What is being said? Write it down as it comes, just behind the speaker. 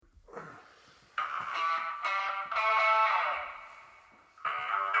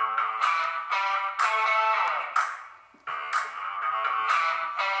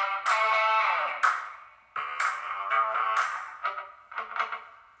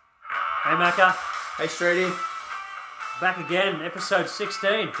Hey Macca, Hey Streety. back again, episode 16.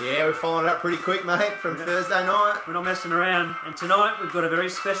 Yeah, we're following it up pretty quick, mate, from Thursday night. We're not messing around, and tonight we've got a very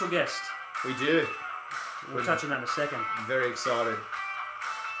special guest. We do. We'll touch on that in a second. Very excited.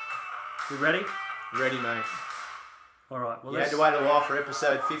 We ready? Ready, mate. All right. Well, You had to wait a while for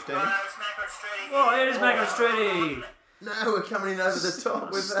episode 15. Oh, it is Macca Streety. No, we're coming in over the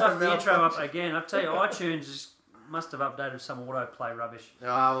top with Stuff the intro up again. I tell you, iTunes must have updated some autoplay rubbish. Oh,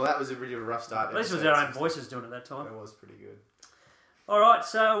 well, that was a really rough start. At least it was our own voices doing it that time. That was pretty good. All right,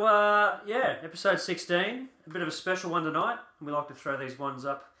 so episode 16, a bit of a special one tonight. We like to throw these ones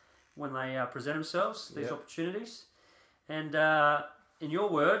up when they present themselves, these opportunities. And in your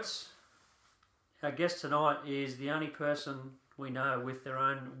words, our guest tonight is the only person we know with their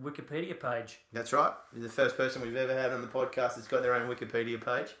own Wikipedia page. That's right. You're the first person we've ever had on the podcast that's got their own Wikipedia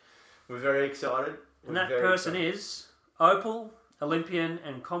page. We're very excited. And that person is Opal, Olympian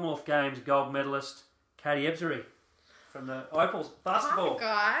and Commonwealth Games gold medalist Katie Ebzery from the Opals basketball.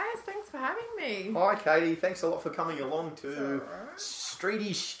 Hi guys, thanks for having me. Hi Katie, thanks a lot for coming along to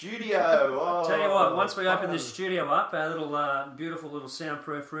Streety's studio. Oh, Tell you what, once we open this studio up, our little beautiful little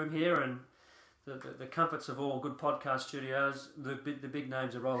soundproof room here, and the comforts of all good podcast studios, the big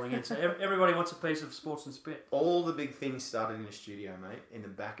names are rolling in. So everybody wants a piece of Sports and Spit. All the big things started in the studio, mate, in the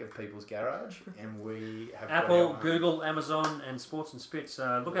back of people's garage, and we have Apple, Google, Amazon, and Sports and Spit.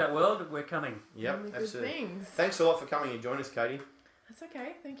 So look out, world, we're coming. Yep, Only good absolutely. things. Thanks a lot for coming and joining us, Katie. That's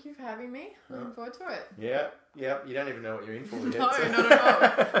okay. Thank you for having me. Looking forward to it. Yeah. You don't even know what you're in for yet. No, so- not at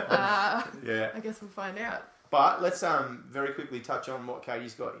all. Yeah. I guess we'll find out. But let's very quickly touch on what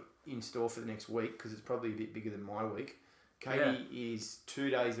Katie's got in store for the next week, because it's probably a bit bigger than my week. Katie is 2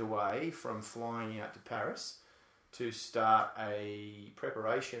 days away from flying out to Paris to start a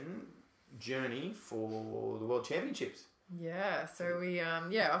preparation journey for the World Championships. Yeah, so we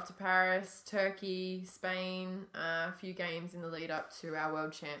off to Paris, Turkey, Spain, a few games in the lead up to our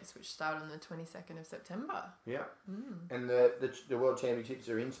World Champs, which start on the 22nd of September. Yeah. And the World Championships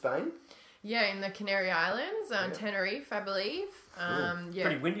are in Spain. Yeah, in the Canary Islands, Tenerife, I believe.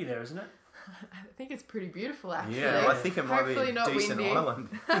 Pretty windy there, isn't it? I think it's pretty beautiful, actually. Yeah, I think it might Hopefully be a not decent windy. island.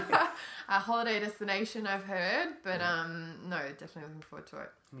 A holiday destination, I've heard, but no, definitely looking forward to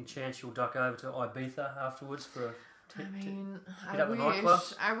it. Any chance you'll duck over to Ibiza afterwards for a I mean, hit up the nightclub?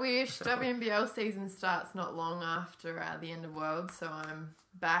 I wish. WNBL season starts not long after the end of World, so I'm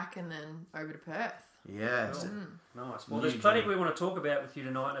back and then over to Perth. Yeah. Nice. Well, there's plenty we want to talk about with you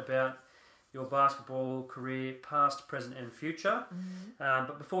tonight about your basketball career, past, present and future.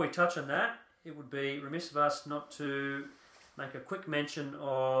 But before we touch on that, it would be remiss of us not to make a quick mention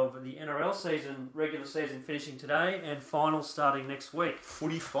of the NRL season, regular season finishing today and finals starting next week.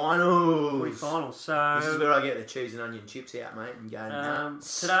 Footy finals. Footy finals. So This is where I get the cheese and onion chips out, mate, and go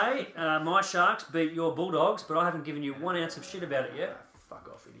nuts. today, my Sharks beat your Bulldogs, but I haven't given you 1 ounce of shit about it yet. Fuck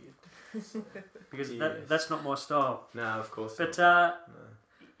off, idiot. Because Yes. that's not my style. No, of course But not.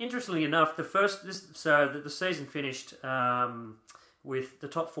 interestingly enough, the season finished with the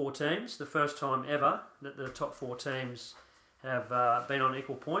top 4 teams. The first time ever that the top 4 teams have been on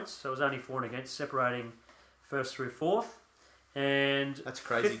equal points. So it was only for and against, separating first through fourth. And That's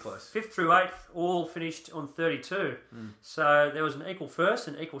crazy close. 5th through 8th all finished on 32. So there was an equal first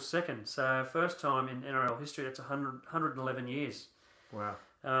and equal second. So first time in NRL history, that's 111 years. Wow.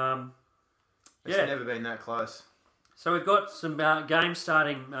 Yeah. It's never been that close. So we've got some games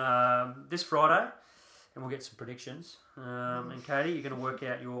starting this Friday, and we'll get some predictions. And Katie, you're going to work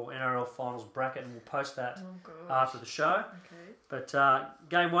out your NRL finals bracket, and we'll post that after the show. Okay. But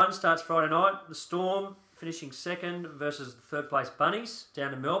game 1 starts Friday night. The Storm finishing second versus the third place Bunnies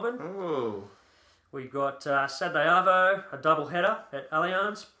down in Melbourne. Ooh. We've got Saturday Arvo, a double header at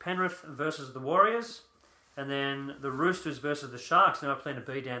Allianz. Penrith versus the Warriors. And then the Roosters versus the Sharks. Now I plan to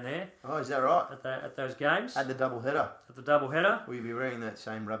be down there Oh, is that right? at those games. At the double header. At the double header. Will you be wearing that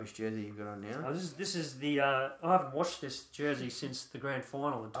same rubbish jersey you've got on now? Oh, this is the I haven't washed this jersey since the grand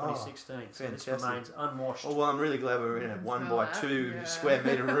final in 2016, so this fantastic. remains unwashed. Oh, well, I'm really glad we're in a Can 1 smell by that, 2 yeah. square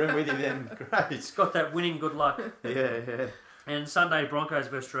metre room with you then. Great. It's got that winning good luck. Yeah. And Sunday Broncos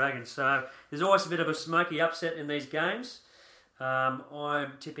versus Dragons, so there's always a bit of a smoky upset in these games.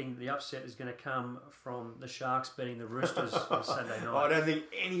 I'm tipping the upset is going to come from the Sharks beating the Roosters on Saturday I night. don't think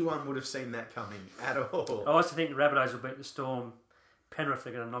anyone would have seen that coming at all. I also think the Rabbitohs will beat the Storm. Penrith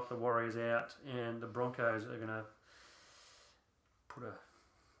are going to knock the Warriors out, and the Broncos are going to put a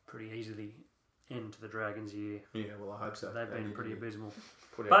pretty easily end to the Dragons' year. Yeah, well, I hope so. They've been pretty abysmal.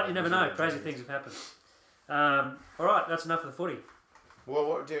 Put But out you never the know. results. Crazy things have happened. All right, that's enough of the footy. Well,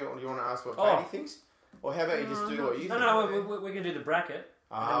 what do you want to ask what Oh. Katie thinks? Or how about you just do what you think? No, we're going to do the bracket.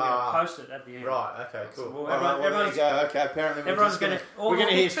 And then we're going to post it at the end. Right, okay, cool. So, there you go. Okay, apparently we're going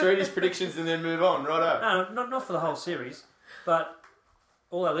to hear Streety's predictions and then move on, righto. No, not for the whole series, but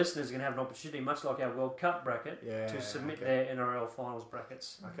all our listeners are going to have an opportunity, much like our World Cup bracket, to submit their NRL finals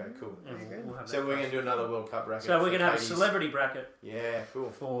brackets. Okay, cool. And we'll have so we're going to do another World Cup bracket. So we're going to have a celebrity bracket. Yeah, cool.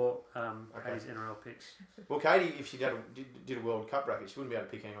 For Katie's NRL picks. Well, Katie, if she did a World Cup bracket, she wouldn't be able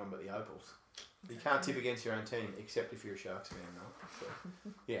to pick anyone but the Opals. You can't tip against your own team, except if you're a Sharks fan, though. So,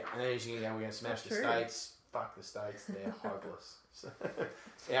 yeah, and then she's going to go, we're going to smash the States. Fuck the States, they're hopeless. So,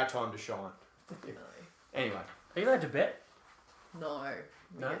 our time to shine. Anyway. Are you allowed to bet? No.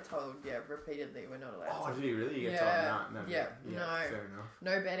 We get told, repeatedly we're not allowed to. Oh, do you really? You get told? No. Yeah, fair enough.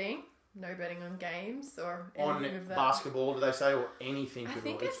 No betting. No betting on games or anything of that. On basketball, do they say, or anything? I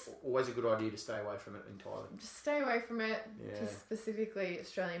think it's always a good idea to stay away from it entirely. Just stay away from it, to specifically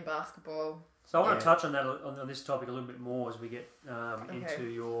Australian basketball. So I want to touch on that on this topic a little bit more as we get into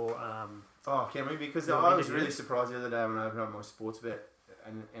your... can we? Because I was really surprised the other day when I opened up my sports bet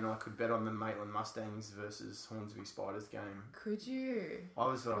and I could bet on the Maitland Mustangs versus Hornsby Spiders game. Could you? I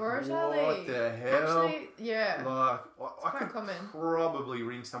was like, Warratelli. What the hell? Actually, yeah. Like, I could probably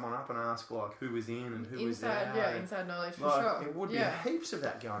ring someone up and ask, like, who was in and who was out. Yeah, inside knowledge for like, sure. There would be heaps of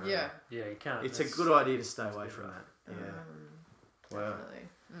that going on. Yeah, you can't. It's a good idea to stay away from that. Yeah. Wow. Definitely.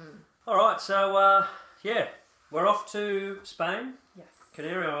 All right, so, we're off to Spain. Yes.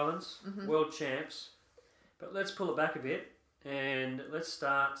 Canary Islands, world champs. But let's pull it back a bit. And let's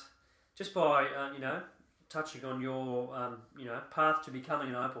start just by, touching on your, path to becoming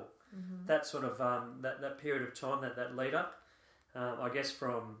an Opal. That sort of, that period of time, that lead up. I guess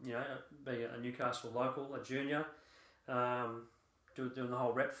from, being a Newcastle local, a junior, doing the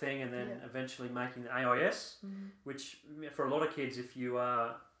whole rep thing and then eventually making the AIS, which for a lot of kids, if you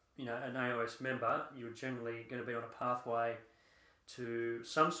are, an AIS member, you're generally going to be on a pathway to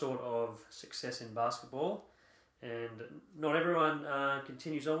some sort of success in basketball. And not everyone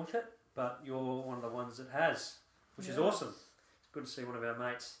continues on with it, but you're one of the ones that has, which is awesome. It's good to see one of our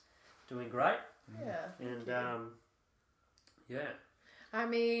mates doing great. Yeah. And, I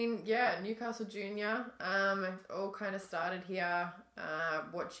mean, Newcastle Junior. It all kind of started here,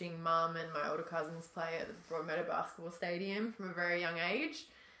 watching Mum and my older cousins play at the Broadmeadow Basketball Stadium from a very young age.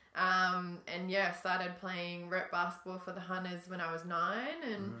 Started playing rep basketball for the Hunters when I was 9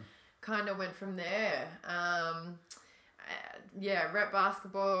 and... kind of went from there. Rep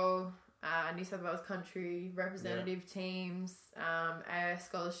basketball, New South Wales country representative teams, AIS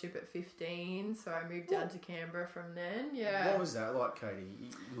scholarship at 15, so I moved down to Canberra from then. What was that like,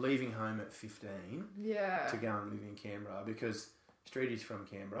 Katie? Leaving home at 15 to go and live in Canberra, because Streety's from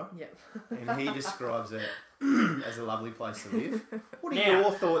Canberra. Yep. And he describes it as a lovely place to live. What are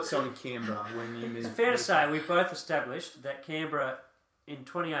your thoughts on Canberra when you moved? It's fair to say we've both established that Canberra in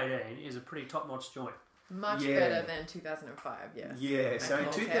 2018 is a pretty top-notch joint. Much better than 2005, yes. Yeah, so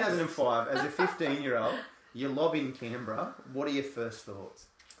in 2005, as a 15-year-old, you lob in Canberra. What are your first thoughts?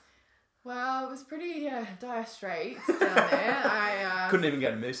 Well, it was pretty dire straits down there. I couldn't even go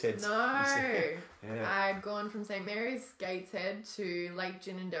to Mooseheads. No. I'd gone from St Mary's Gateshead to Lake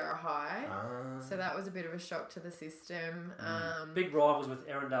Ginninderra High. So that was a bit of a shock to the system. Big rivals with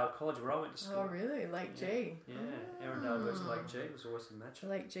Erindale College where I went to school. Oh, really? Lake G? Yeah, Erindale versus Lake G was always a match.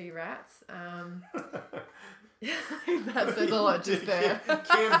 Lake G Rats. That says a lot just there.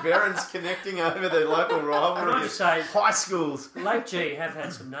 Canberrans connecting over the local rivalry. I'd say high schools. Lake G have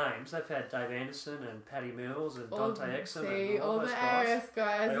had some names. They've had Dave Anderson and Paddy Mills and Dante Exum and all those the guys. AIS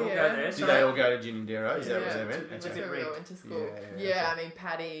guys. They all go there. Did they all go to Ginninderra? Is that what they went? That's where we all went to school. I mean,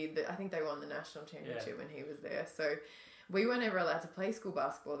 Paddy, I think they won the national championship when he was there. So we were never allowed to play school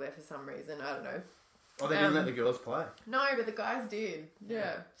basketball there for some reason. I don't know. Oh, they didn't let the girls play? No, but the guys did.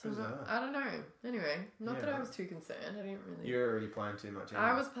 Yeah. So I don't know. Anyway, not that I was too concerned. I didn't really... You were already playing too much.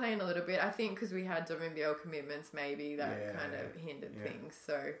 I was playing a little bit. I think because we had WNBL commitments, maybe that kind of hindered things.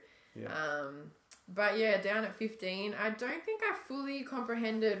 So, but down at 15, I don't think I fully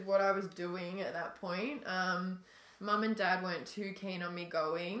comprehended what I was doing at that point. Mum and Dad weren't too keen on me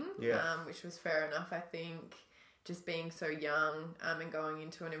going, which was fair enough, I think. Just being so young and going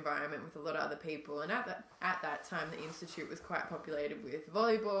into an environment with a lot of other people. And at that time, the Institute was quite populated with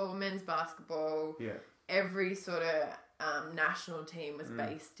volleyball, men's basketball. Yeah. Every sort of national team was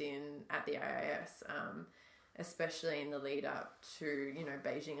based at the AIS, especially in the lead up to,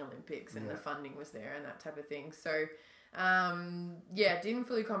 Beijing Olympics, and the funding was there and that type of thing. So Didn't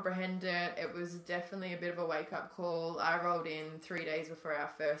fully comprehend it. It was definitely a bit of a wake-up call. I rolled in 3 days before our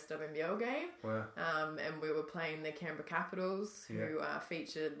first WNBL game. Wow. And we were playing the Canberra Capitals, who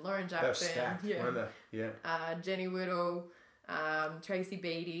featured Lauren They were Jackson, stacked, weren't they? Yeah. Jenny Whittle, Tracy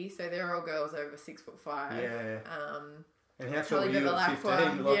Beattie. So they're all girls over 6'5". Yeah. And how tall were Charlie you at 15?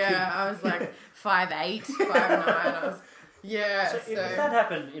 I was like 5'8", 5'9". So if that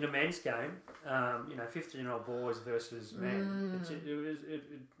happened in a men's game, 15-year-old boys versus men,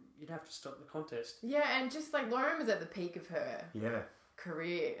 you'd have to stop the contest. Yeah, and just like Lauren was at the peak of her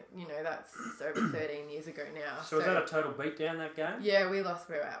career. That's over 13 years ago now. So was that a total beatdown, that game? Yeah, we lost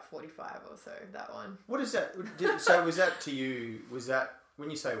by about 45 or so, that one. What is that? So was that to you, when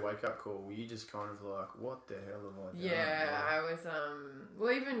you say wake up call, were you just kind of like, what the hell have I done? Yeah, I was,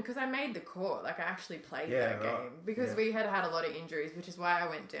 even because I made the court, like I actually played that game because we had a lot of injuries, which is why I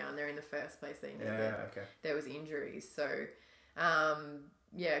went down there in the first place. They knew that there was injuries. So,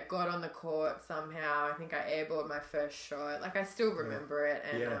 got on the court somehow. I think I airballed my first shot. Like I still remember it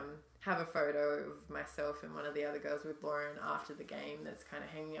and have a photo of myself and one of the other girls with Lauren after the game that's kind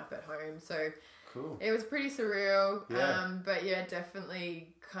of hanging up at home. So cool. It was pretty surreal. But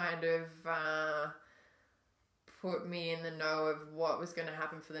definitely kind of put me in the know of what was going to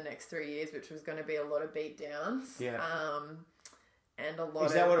happen for the next 3 years, which was going to be a lot of beatdowns. And a lot.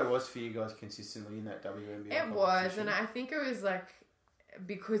 Is that what it was for you guys consistently in that WNBA? It was, and I think it was like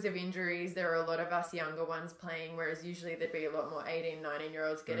because of injuries, there were a lot of us younger ones playing, whereas usually there'd be a lot more 18,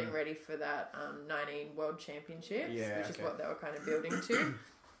 19-year-olds getting ready for that 19 World Championships, which is what they were kind of building to,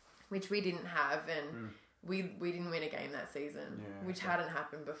 which we didn't have, and we didn't win a game that season, which hadn't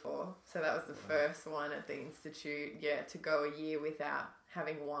happened before. So that was the first one at the Institute, to go a year without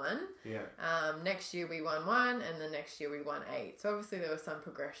having won. Next year we won 1, and the next year we won 8. So obviously there was some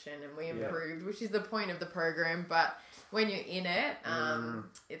progression and we improved, which is the point of the program, but when you're in it,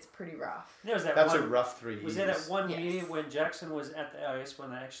 it's pretty rough. That's a rough 3 years. Was there that 1 year when Jackson was at the AIS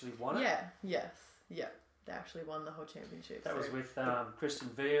when they actually won it? They actually won the whole championship. That was with Kristen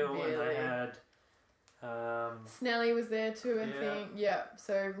Veal, and they had... Snelly was there too, I think. Yeah,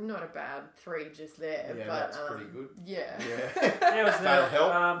 so not a bad 3 just there. Yeah, but, that's pretty good. Yeah. There was That'll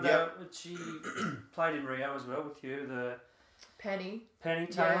help. She played in Rio as well with you. The Penny Taylor.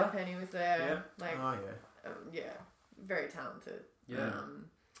 Yeah, Penny was there. Yeah. Very talented. Yeah.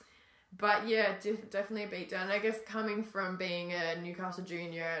 But definitely a beatdown. I guess coming from being a Newcastle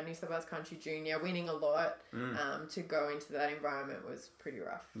junior, New South Wales Country junior, winning a lot, to go into that environment was pretty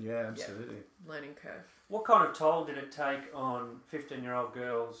rough. Yeah, absolutely. Learning curve. What kind of toll did it take on 15-year-old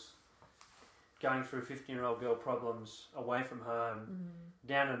girls going through 15-year-old girl problems away from home,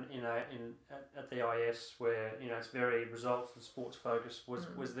 down at the IS where it's very results and sports focused?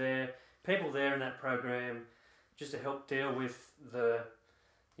 Was there people there in that program just to help deal with the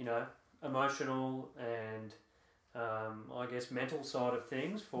emotional and I guess mental side of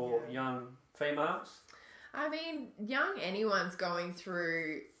things for young females? I mean, young anyone's going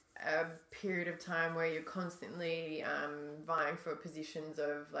through a period of time where you're constantly vying for positions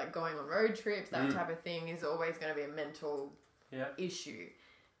of like going on road trips, that type of thing is always going to be a mental issue.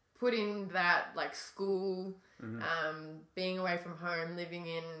 Put in that like school, being away from home, living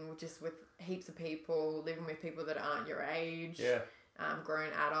in just with heaps of people, living with people that aren't your age, grown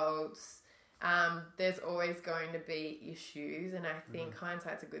adults. There's always going to be issues, and I think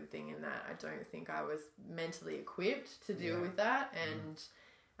hindsight's a good thing in that I don't think I was mentally equipped to deal with that, and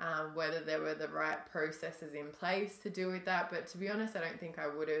whether there were the right processes in place to deal with that. But to be honest, I don't think I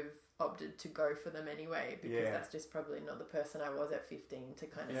would have opted to go for them anyway, because that's just probably not the person I was at 15 to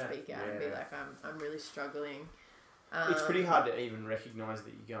kind of speak out and be like, I'm really struggling. It's pretty hard to even recognise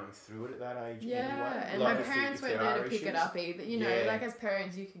that you're going through it at that age. Yeah, and my parents weren't there to pick it up either. Like as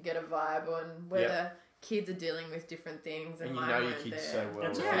parents, you could get a vibe on whether kids are dealing with different things, and you know your kids so well.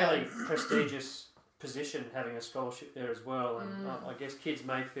 It's a fairly prestigious position having a scholarship there as well, and I guess kids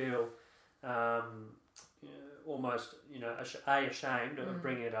may feel almost ashamed of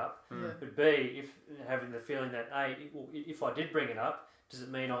bringing it up, but B, if having the feeling that if I did bring it up, does it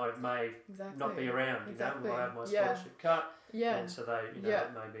mean I may not be around? Will I have my scholarship cut? And so they, it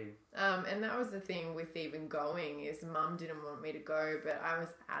may be. And that was the thing with even going is Mum didn't want me to go, but I was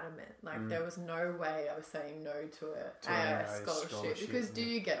adamant. Like there was no way I was saying no to a scholarship, because do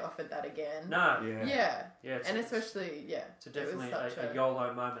you get offered that again? No. And especially it's definitely a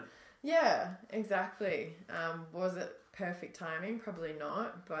YOLO moment. Yeah, exactly. Was it perfect timing? Probably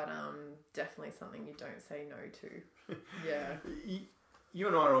not, but definitely something you don't say no to. You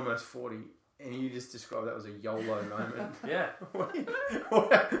and I are almost 40, And you just described that as a YOLO moment. Yeah.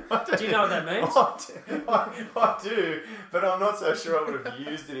 Do Do you know what that means? I do, but I'm not so sure I would have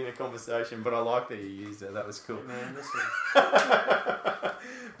used it in a conversation, but I like that you used it. That was cool. Yeah, man, listen.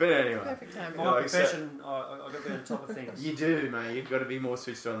 But anyway. Perfect timing. My profession, I got to be on top of things. You do, mate. You've got to be more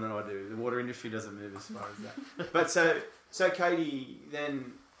switched on than I do. The water industry doesn't move as far as that. But so Katie,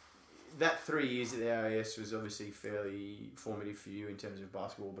 then that 3 years at the AIS was obviously fairly formative for you in terms of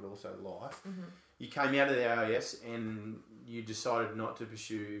basketball, but also life. Mm-hmm. You came out of the AIS and you decided not to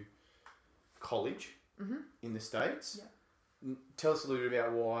pursue college in the States. Yeah. Tell us a little bit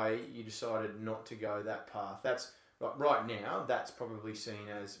about why you decided not to go that path. That's like right now. That's probably seen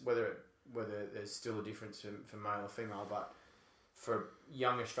as whether there's still a difference for male or female, but for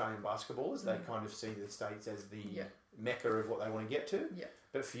young Australian basketballers, they kind of see the States as the mecca of what they want to get to. Yeah.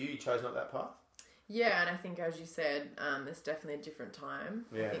 But for you chose not that path. Yeah, and I think, as you said, it's definitely a different time.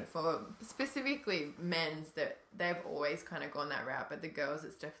 Yeah. I think for specifically men's, that they've always kind of gone that route, but the girls,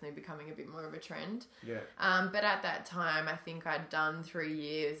 it's definitely becoming a bit more of a trend. Yeah. But at that time, I think I'd done 3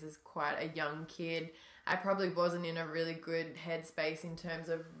 years as quite a young kid. I probably wasn't in a really good headspace in terms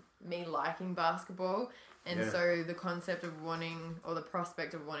of me liking basketball. And so the concept of wanting, or the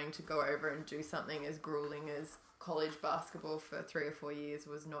prospect of wanting to go over and do something as grueling as college basketball for 3 or 4 years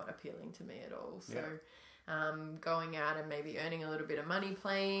was not appealing to me at all. So going out and maybe earning a little bit of money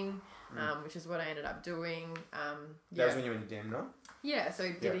playing, which is what I ended up doing. That was when you went to Dandenong? Yeah, so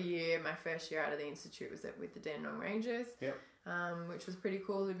I did a year. My first year out of the institute was with the Dandenong Rangers. Yep. Which was pretty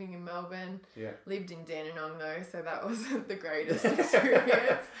cool, living in Melbourne. Yeah. Lived in Dandenong though, so that wasn't the greatest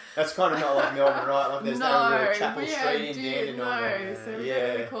experience. That's kind of not like Melbourne, right? Like there's no real Chapel Street in Dandenong. No, so we're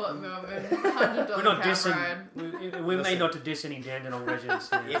going to call it Melbourne. $100 We're not cab dissing. ride. We may not to diss any Dandenong residents.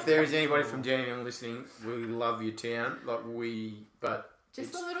 If there is anybody from Dandenong listening, we love your town. But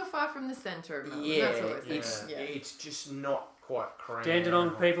just a little far from the centre of Melbourne. Yeah, that's all it's it's just not quite cramped.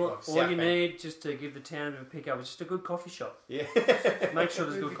 Dandenong people, like all you South need just to give the town a pick up is just a good coffee shop. Yeah. Make sure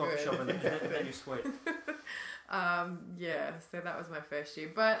there's a Would good be coffee good. shop and then you're sweet. So that was my first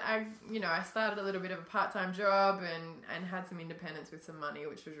year. But I started a little bit of a part-time job and had some independence with some money,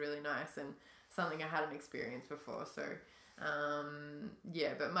 which was really nice and something I hadn't experienced before. So,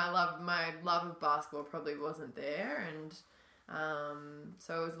 but my love of basketball probably wasn't there, and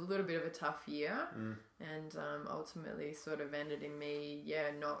so it was a little bit of a tough year, and ultimately sort of ended in me,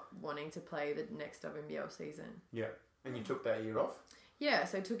 not wanting to play the next WNBL season. Yeah. And you took that year off? Yeah,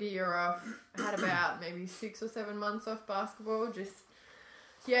 so I took a year off, had about maybe 6 or 7 months off basketball,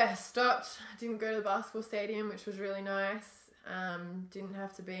 stopped, didn't go to the basketball stadium, which was really nice, didn't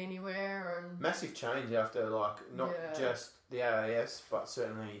have to be anywhere. Massive change after, not just the AIS, but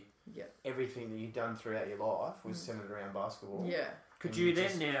certainly everything that you've done throughout your life was centred around basketball. Yeah. Could you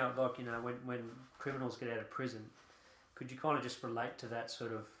then now, when criminals get out of prison, could you kind of just relate to that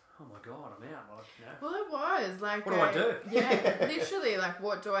sort of, oh my God, I'm out, Well, it was, what do I do? Yeah, literally,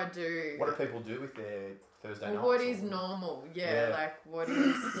 what do I do? What do people do with their Thursday nights? What is normal? What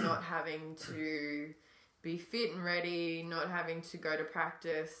is not having to be fit and ready, not having to go to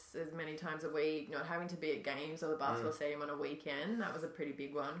practice as many times a week, not having to be at games or the basketball stadium on a weekend. That was a pretty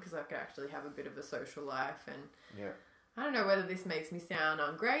big one because I could actually have a bit of a social life. And I don't know whether this makes me sound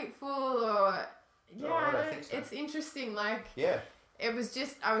ungrateful or... No, I don't think so. It's interesting, it was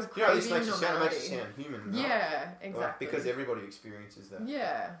just, I was this craving makes normality. you sound human. Right? Yeah, exactly. Because everybody experiences that.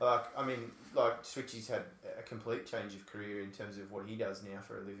 Yeah. Switchy's had a complete change of career in terms of what he does now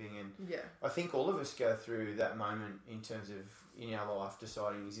for a living, and I think all of us go through that moment in terms of in our life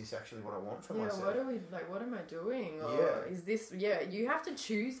deciding, is this actually what I want for myself? What am I doing? Or is this, you have to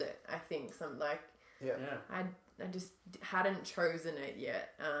choose it, I think. I just hadn't chosen it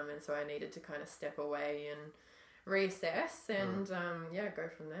yet, and so I needed to kind of step away and reassess and go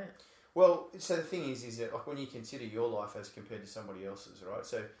from there. Well, so the thing is that when you consider your life as compared to somebody else's, right?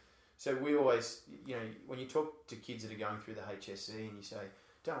 So we always, when you talk to kids that are going through the HSC and you say,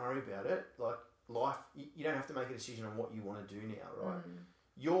 don't worry about it, life, you don't have to make a decision on what you want to do now, right?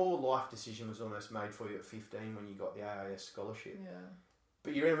 Your life decision was almost made for you at 15 when you got the AIS scholarship. Yeah.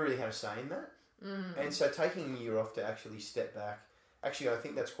 But you never really had a say in that. And so taking a year off to actually step back, actually I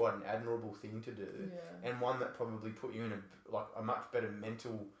think that's quite an admirable thing to do, and one that probably put you in a much better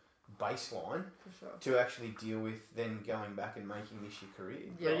mental baseline to actually deal with then going back and making this your career.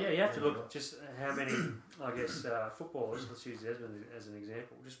 You have to look just how many, footballers, let's use Desmond as an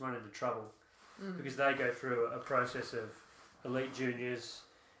example, just run into trouble because they go through a process of elite juniors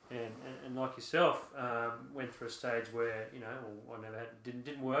and like yourself, went through a stage where, I never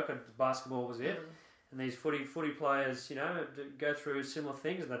didn't work, basketball was it. and these footy players, you know, go through similar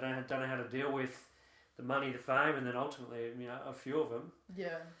things, and they don't know how to deal with the money, the fame, and then ultimately, you know, a few of them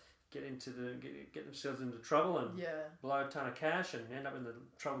get themselves into trouble and blow a ton of cash and end up in the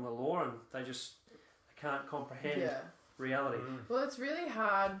trouble in the law, and they can't comprehend reality. Well, it's really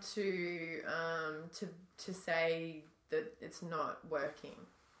hard to say that it's not working.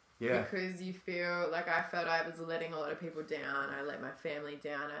 Yeah. Because you feel like I felt I was letting a lot of people down. I let my family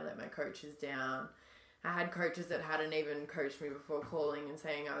down. I let my coaches down. I had coaches that hadn't even coached me before calling and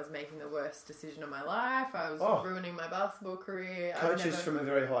saying I was making the worst decision of my life. I was ruining my basketball career. Coaches from a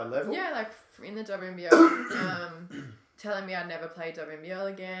very high level? Yeah, like in the WNBL, telling me I'd never play WNBL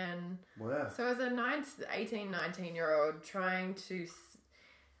again. Wow. So as a 18, 19-year-old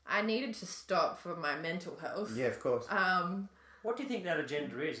I needed to stop for my mental health. Yeah, of course. What do you think that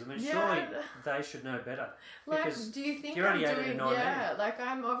agenda is? I mean, surely they should know better. Like, do you think you're only 18 or 19? Yeah, like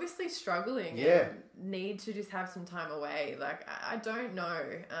I'm obviously struggling and need to just have some time away. Like, I don't know,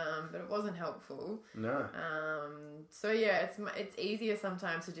 but it wasn't helpful. No. So yeah, it's easier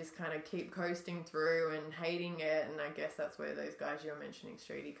sometimes to just kind of keep coasting through and hating it, and I guess that's where those guys you're mentioning,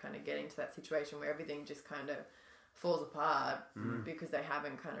 Streety, kind of get into that situation where everything just kind of falls apart because they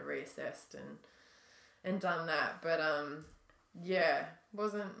haven't kind of reassessed and done that. But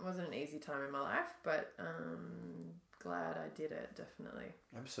wasn't an easy time in my life, but glad I did it, definitely.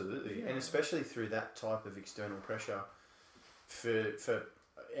 Absolutely. And especially through that type of external pressure for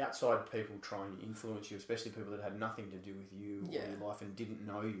outside people trying to influence you, especially people that had nothing to do with you or your life and didn't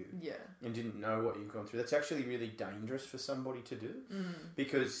know you and didn't know what you've gone through. That's actually really dangerous for somebody to do,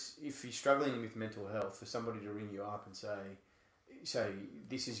 because if you're struggling with mental health, for somebody to ring you up and say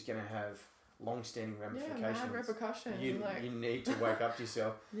this is going to have long-standing ramifications. Mad repercussions. You need to wake up to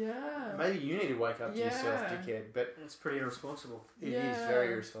yourself. Maybe you need to wake up to yourself, dickhead. But it's pretty irresponsible. It is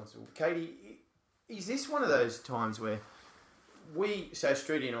very irresponsible. Katie, is this one of those times where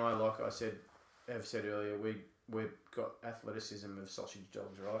Streety and I, like I have said earlier, we've got athleticism of sausage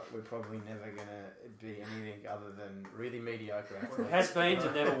dogs, right? We're probably never going to be anything other than really mediocre athletes. Has-beens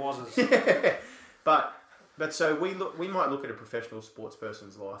and never was. But so we might look at a professional sports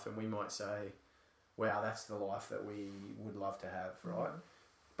person's life and we might say, wow, that's the life that we would love to have, right?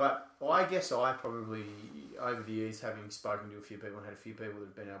 But I guess I probably, over the years, having spoken to a few people and had a few people that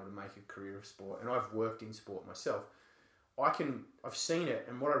have been able to make a career of sport, and I've worked in sport myself, I've seen it,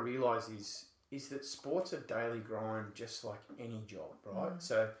 and what I realise is that sport's a daily grind just like any job, right?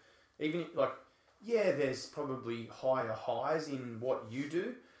 So even there's probably higher highs in what you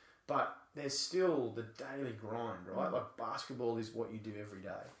do, but there's still the daily grind, right? Like basketball is what you do every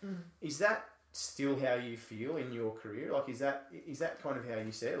day. Is that still how you feel in your career? Like, is that kind of how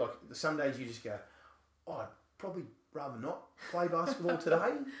you see it? Like, some days you just go, I'd probably rather not play basketball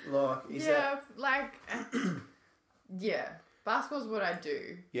today. Basketball's what I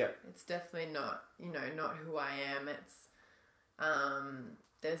do. Yeah. It's definitely not who I am. It's,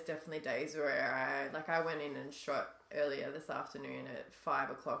 there's definitely days where I went in and shot earlier this afternoon at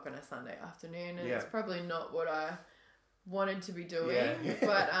 5:00 on a Sunday afternoon, and it's probably not what I wanted to be doing.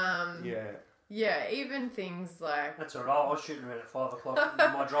 But even things like, that's alright. I was shooting around at 5:00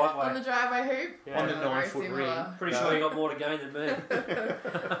 in my driveway on the driveway hoop, on the 9-foot ring. Pretty sure you got more to gain than me.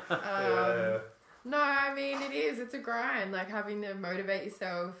 No, I mean it's a grind. Like, having to motivate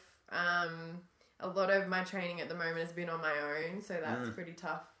yourself. A lot of my training at the moment has been on my own, so that's pretty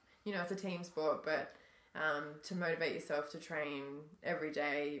tough. You know, it's a team sport, but to motivate yourself to train every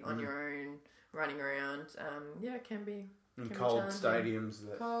day on your own, running around, it can be. In cold stadiums.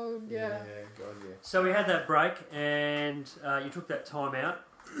 Cold. God, yeah. So we had that break, and you took that time out,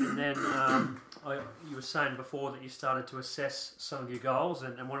 and then you were saying before that you started to assess some of your goals,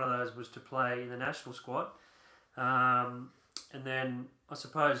 and one of those was to play in the national squad. And then I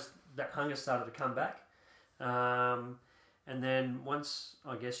suppose that hunger started to come back. And then once,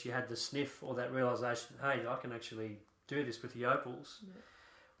 I guess, you had the sniff or that realisation, hey, I can actually do this with the Opals. Yeah.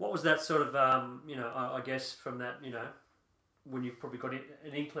 What was that sort of, I guess from that, when you probably got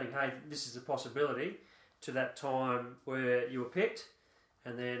an inkling, hey, this is a possibility, to that time where you were picked,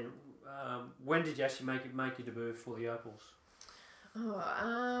 and then when did you actually make your debut for the Opals?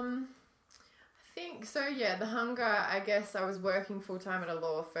 I think so. Yeah, the hunger. I guess I was working full time at a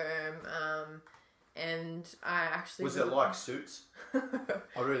law firm, and I actually was it like Suits? I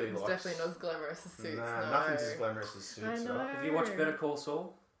really it's definitely not as glamorous as Suits. Nah, nothing's as glamorous as Suits. I know. Right? Have you watched Better Call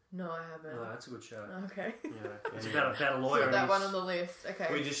Saul? No, I haven't. No, that's a good show. Okay. Yeah, it's about a lawyer. Put that one on the list. Okay.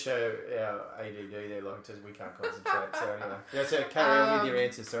 We just show our ADD there, like it says we can't concentrate. So anyway, so carry on with your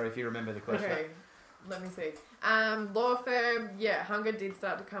answer. Sorry if you remember the question. Okay. Let me see. Law firm, hunger did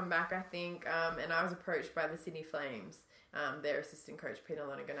start to come back, I think, and I was approached by the Sydney Flames. Their assistant coach, Peter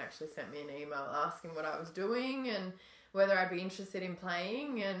Lonergan, actually sent me an email asking what I was doing and whether I'd be interested in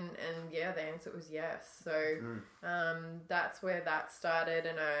playing, and the answer was yes. So that's where that started,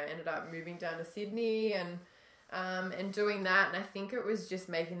 and I ended up moving down to Sydney and doing that, and I think it was just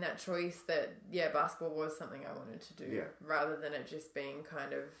making that choice that, basketball was something I wanted to do, rather than it just being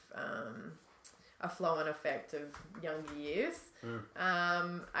kind of a flow-on effect of younger years.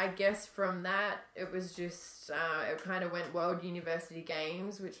 I guess from that, it was just, it kind of went World University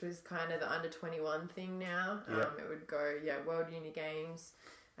Games, which was kind of the under-21 thing now. It would go, World Uni Games.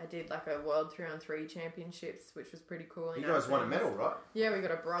 I did like a World 3-on-3 Championships, which was pretty cool. You guys won a medal, right? Yeah, we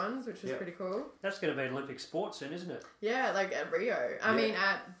got a bronze, which was pretty cool. That's going to be an Olympic sport soon, isn't it? Yeah, like at Rio. I mean,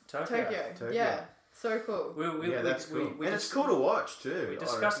 at Tokyo. Yeah. So cool. That's cool. And it's cool to watch too. We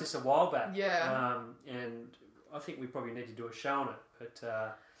discussed this a while back. Yeah. And I think we probably need to do a show on it. But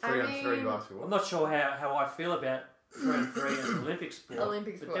 3-on-3 basketball. I'm not sure how I feel about 3-on-3 as an Olympic sport.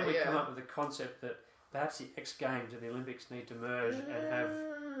 But then we come up with the concept that perhaps the X Games and the Olympics need to merge and have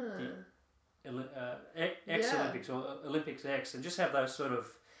the X Olympics or Olympics X, and just have those sort of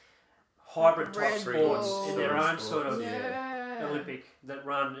hybrid type sports in their own sort of Olympic that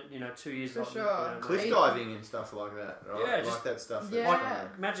run 2 years. For sure. Cliff diving and stuff like that, right? Yeah, like that stuff. Like,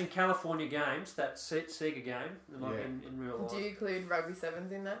 imagine California Games, that Sega game, like in real life. Do you include rugby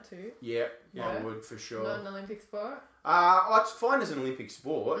sevens in that too? Yeah, I would for sure. Not an Olympic sport? It's fine as an Olympic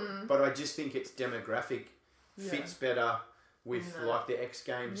sport, but I just think its demographic fits better with like the X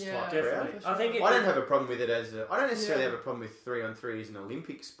Games type definitely. crowd. Sure. I don't have a problem with it I don't necessarily have a problem with 3-on-3 as an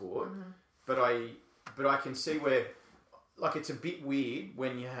Olympic sport, but I can see where, like, it's a bit weird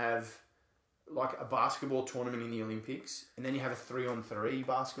when you have like a basketball tournament in the Olympics and then you have a 3-on-3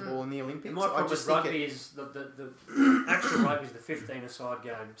 basketball in the Olympics. My problem with rugby is the actual rugby is the 15-a-side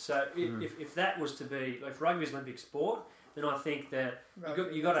game. So if that was to be, if rugby is an Olympic sport, then I think that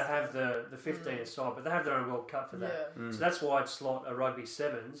you got to have the 15-a-side, but they have their own World Cup for that. So that's why I'd slot a rugby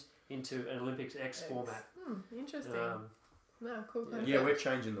sevens into an Olympics X format. Interesting. Cool concept. Yeah, we're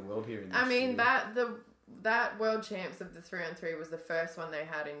changing the world here. That World Champs of the 3-on-3 was the first one they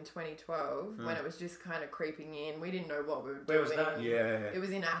had in 2012 when it was just kind of creeping in. We didn't know what we were doing. Where was that? Yeah. It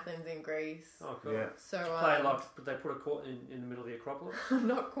was in Athens in Greece. Oh, cool. Yeah. So but they put a court in the middle of the Acropolis?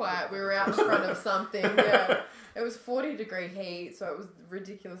 Not quite. We were out in front of something. Yeah. It was 40-degree heat, so it was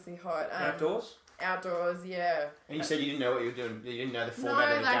ridiculously hot. Outdoors? Outdoors, yeah. And you said you didn't know what you were doing. You didn't know the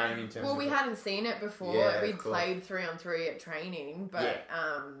format of the game in terms of... Well, we hadn't seen it before. Yeah, We'd played 3-on-3 at training, but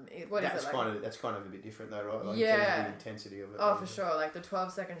that's kind of a bit different though, right? Like in terms of the intensity of it. Oh, for sure. Like the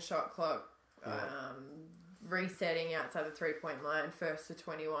 12-second shot clock, resetting outside the 3-point line, first to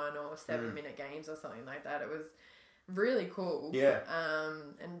 21 or 7-minute games or something like that. It was really cool. Yeah.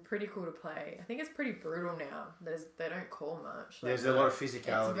 And pretty cool to play. I think it's pretty brutal now. They don't call much. There's a lot of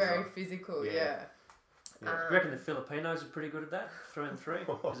physicality. It's very physical, yeah. Do you reckon the Filipinos are pretty good at that? 3-on-3?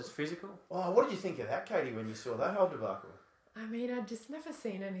 Because it's physical? Oh, what did you think of that, Katie, when you saw that whole debacle? I mean, I've just never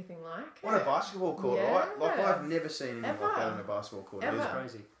seen anything like it. On a basketball court, right? Like, I've never seen anything like that on a basketball court. Ever. It was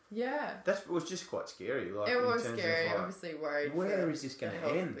crazy. Yeah. That was just quite scary. Like, it was scary. Like, obviously worried. Where is this going to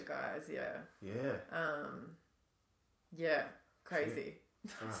end? The guys, Yeah. Yeah. Crazy.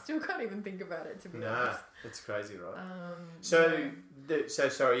 Still can't even think about it, to be honest. Nah, it's crazy, right? So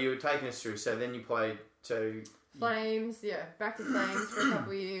sorry, you were taking us through. So then you played Flames, back to Flames for a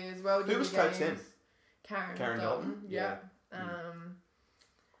couple of years. Who was coach then? Karen Dalton. Yeah.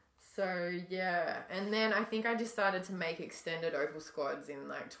 And then I think I just started to make extended Opal squads in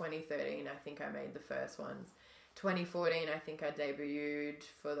like 2013. I think I made the first ones. 2014, I think I debuted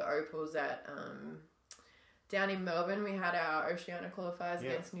for the Opals at down in Melbourne. We had our Oceania qualifiers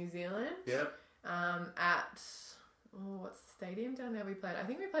against New Zealand. Yep. At what's the stadium down there we played? I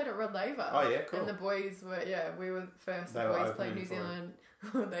think we played at Rod Laver. Oh yeah, cool. And the boys were we were first. The boys played New Zealand.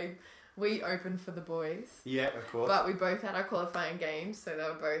 We opened for the boys. Yeah, of course. But we both had our qualifying games, so they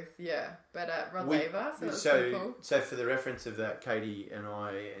were both but at Rod Laver, so that's pretty cool. So for the reference of that, Katie and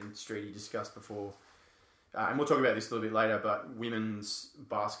I and Streety discussed before, and we'll talk about this a little bit later, but women's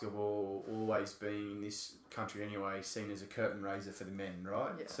basketball always been in this country anyway seen as a curtain raiser for the men,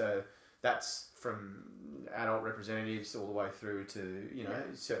 right? Yeah. So that's from adult representatives all the way through to,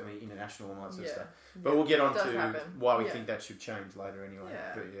 certainly international and all that sort of stuff. But we'll get on to why we think that should change later anyway.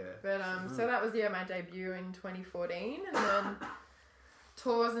 So that was my debut in 2014, and then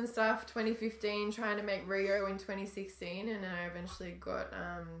tours and stuff 2015, trying to make Rio in 2016, and I eventually got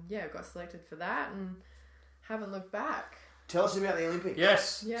selected for that and haven't looked back. Tell us about the Olympics.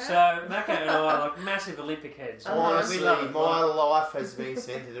 Yes. Yeah. So Mako and I are like massive Olympic heads. Honestly, We love it. my life has been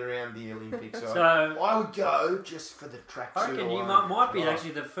centred around the Olympics. So I would go just for the tracksuit. I reckon you alone. might be Right.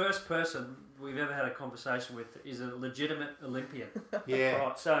 actually the first person we've ever had a conversation with that is a legitimate Olympian. Yeah.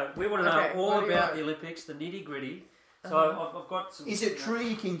 Right. So we want to know Okay, all what do you about want? the Olympics, the nitty gritty. So I've got some. Is it true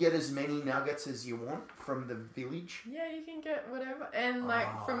you can get as many nuggets as you want from the village? Yeah, you can get whatever. And like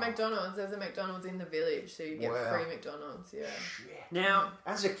from McDonald's, there's a McDonald's in the village, so you get Wow. free McDonald's, yeah. Shit. Now,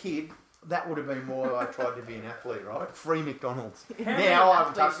 As a kid, that would have been why I tried to be an athlete, right? Free McDonald's. How Now I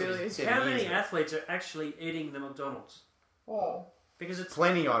haven't Athlete touched it in village. 7 how years. many athletes are actually eating the McDonald's? Oh. Because it's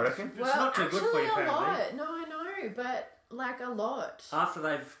Plenty, I reckon. It's not too good for you, actually apparently. a lot. No, I know, but like a lot. after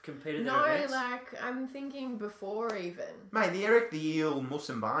they've competed No, in events. like I'm thinking before even. Mate, the Eric the Eel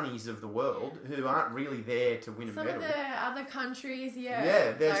Musambanis of the world, who aren't really there to win a Some medal. of the other countries, yeah.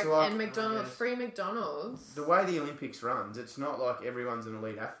 Yeah, there's like- and McDonald's, Yes. free McDonald's. The way the Olympics runs, it's not like everyone's an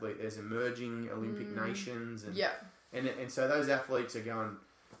elite athlete. There's emerging Olympic nations, and, Yeah. and so those athletes are going.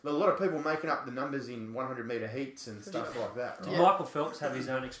 A lot of people making up the numbers in 100-metre heats and stuff like that. Did Right? Yeah. Michael Phelps have his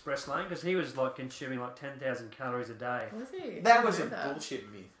own express lane? Because he was like consuming like 10,000 calories a day. Was he? That I was a didn't know that.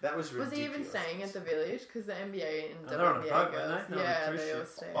 bullshit myth. That was Was ridiculous. he even staying at the village? Because the NBA and Oh, they're on a WNBA boat, weren't girls, they? They're on a yeah, cruise they all ship.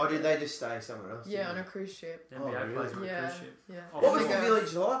 stay. Oh, did they just stay somewhere else? Yeah, didn't on they? a cruise ship. The NBA really? plays on a Yeah, cruise ship. yeah. Oh, What was Yeah. the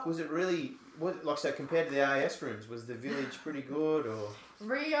village like? Was it really like so compared to the AS rooms? Was the village pretty good, or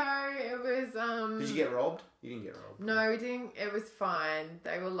Rio, it was did you get robbed? You didn't get robbed. No, we didn't. It was fine.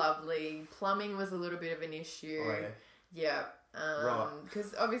 They were lovely. Plumbing was a little bit of an issue. Oh, yeah. Yeah. Right.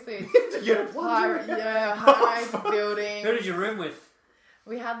 Because obviously it's To get a plumber? high-rise buildings. Who did you room with?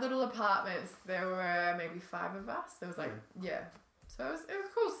 We had little apartments. There were maybe 5 of us. There was like, yeah. So it was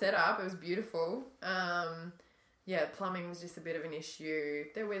a cool setup. It was beautiful. Yeah, plumbing was just a bit of an issue.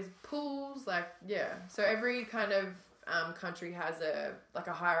 There was pools, like, yeah. So every kind of country has a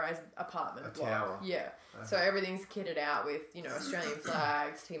high-rise apartment A block. tower. Yeah. So everything's kitted out with, Australian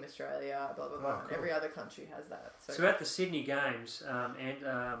flags, Team Australia, blah, blah, blah. Oh, And cool. every other country has that. So at the Sydney Games,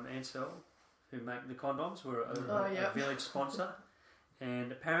 Ansell, who make the condoms, were a village sponsor.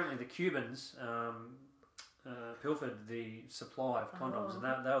 And apparently the Cubans pilfered the supply of condoms.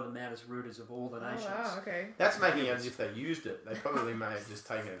 And they were the maddest rooters of all the nations. Oh, wow, okay. That's making it as if they used it. They probably may have just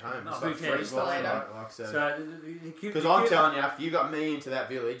taken it home. Oh, It's who like cares? free Later. like so. So Because I'm telling you, if you got me into that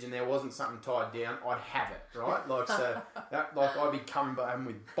village and there wasn't something tied down, I'd have it, right? Like so, I'd be coming home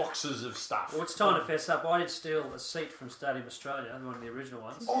with boxes of stuff. well, it's time to fess up. I did steal a seat from Stadium Australia, one of the original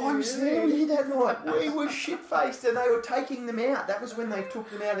ones. Oh, I'm staring here that night. We were shit-faced and they were taking them out. That was when they took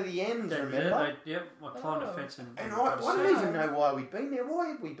them out of the ends, remember? I climbed a fence and And got a I seat. don't even know why we'd been there. Why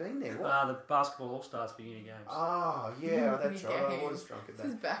had we been there? What? The Basketball All-Stars for Uni Games. Oh, yeah, that's right. I Games. was drunk at This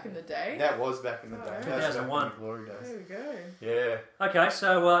is that. back in the day. That was back in the day. Oh, That was back in 2001. the glory days. There we go. Yeah. Okay,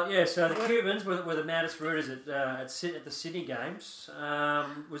 so so the Cubans were the maddest rooters at the Sydney Games.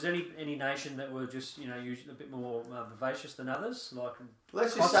 Was any nation that were just usually a bit more vivacious than others? Like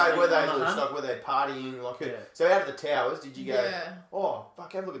Let's just say constantly were on the hunt? were they partying like Yeah. So out of the towers, did you go? Yeah. Oh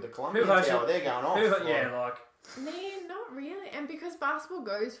fuck! Have a look at the Colombian Who hosted- tower. They're going off. like Man, not really. And because basketball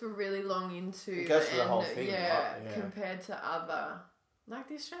goes for really long into It goes for the end, whole thing, yeah, right? Yeah. compared to other. Like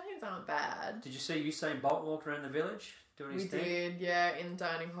the Australians aren't bad. did you see Usain Bolt walked around the village doing his We thing? did, yeah, in the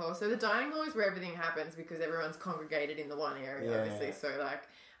dining hall. So the dining hall is where everything happens because everyone's congregated in the one area, Yeah. obviously. So like,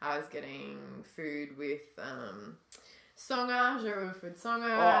 I was getting food with Songa, Jean-Wilfred Songa.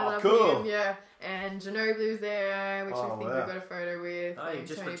 I love cool. him, yeah. And Ginobili was there, which I Oh, think wow. we got a photo with. Oh, he and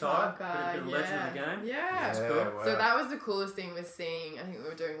just Tony retired? Parker, Bit of legend of the game? Yeah. That's Yeah, cool. wow. So that was the coolest thing was seeing, I think we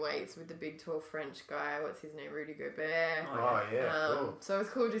were doing weights with the big tall French guy, what's his name, Rudy Gobert. Oh yeah, cool. So it was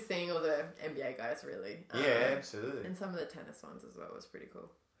cool just seeing all the NBA guys really. Yeah, absolutely. And some of the tennis ones as well was pretty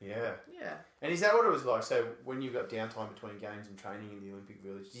cool. Yeah. Yeah. And is that what it was like? So when you got downtime between games and training in the Olympic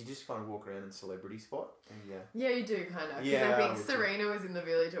Village, did you just kind of walk around and celebrity spot? And Yeah, you do kind of. Because Yeah, I I think would Serena was in the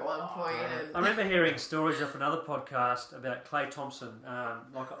village at one point. And I remember hearing stories off another podcast about Klay Thompson.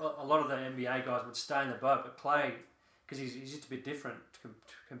 Like a lot of the NBA guys would stay in the boat, but Klay, because he's just a bit different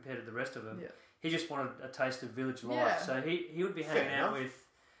compared to the rest of them, Yeah. he just wanted a taste of village life. Yeah. So he would be hanging Fair out enough. with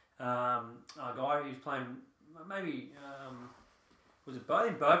a guy who's playing, maybe, was it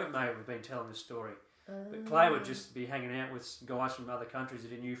Bogan? Bogut may have been telling this story. But Clay would just be hanging out with guys from other countries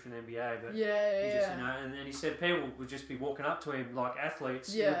that he knew from the NBA. But yeah, he just, and he said people would just be walking up to him like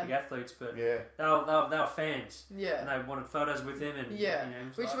athletes, Yeah. Olympic athletes, but yeah. they were fans. yeah. And they wanted photos with him, and Yeah, it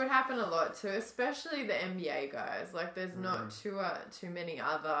was which like- would happen a lot too, especially the NBA guys. Like, there's not too many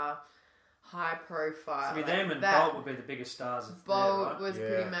other high profile. I mean, like them and that Bolt would be the biggest stars. Bolt there, right? was Yeah.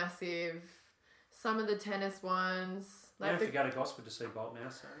 pretty massive. Some of the tennis ones, Like if you go to Gosford to see Bolt now,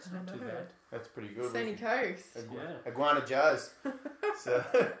 so it's not too bad. That's pretty good. Sunny Coast. Iguana Joe's. So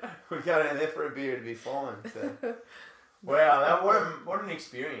we go down there for a beer to be fine. So. Wow, what an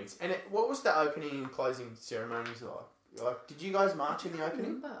experience! And what was the opening and closing ceremonies like? Like, did you guys march in the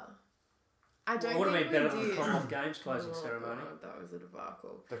opening? I don't would have think been better we than did. the Commonwealth Games closing ceremony. God, that was a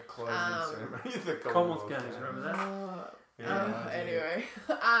debacle. The closing ceremony. The Commonwealth Games, remember that? Anyway.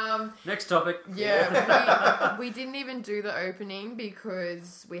 Next topic. Yeah, we didn't even do the opening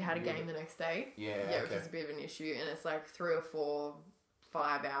because we had a game the next day. Yeah, which is a bit of an issue, and it's like 3 or 4,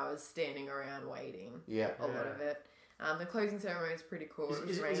 5 hours standing around waiting. Yeah. A lot of it. The closing ceremony is pretty cool.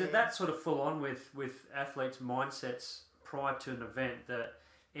 Is it that sort of full on with athletes' mindsets prior to an event that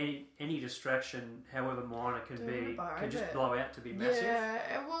any distraction, however minor can just blow out to be massive?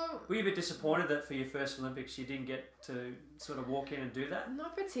 Yeah, well... Were you a bit disappointed that for your first Olympics you didn't get to sort of walk in and do that?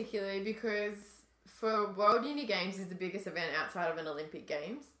 Not particularly, because for World Uni Games is the biggest event outside of an Olympic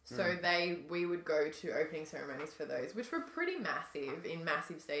Games. So we would go to opening ceremonies for those, which were pretty massive in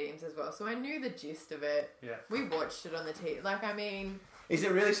massive stadiums as well. So I knew the gist of it. Yeah. We watched it on the TV. Like, I mean... Is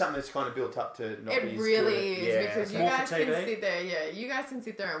it really something that's kind of built up to not It be really is, yeah, because you More guys for can TV? sit there, you guys can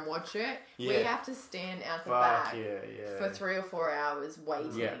sit there and watch it. Yeah. We have to stand out the back yeah. for 3 or 4 hours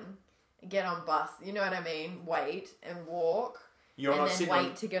waiting, get on bus, you know what I mean? Wait and walk, You're and not then sitting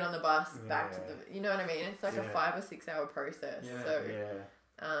wait to get on the bus back to Yeah. the, you know what I mean? It's like a 5 or 6 hour process. Yeah. So, Yeah.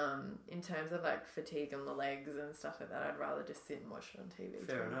 in terms of like fatigue on the legs and stuff like that, I'd rather just sit and watch it on TV.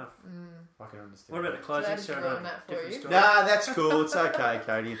 Fair enough. I can understand. What about the closing Did I just ruin ceremony? that for Different you? story. Nah, that's cool. It's okay,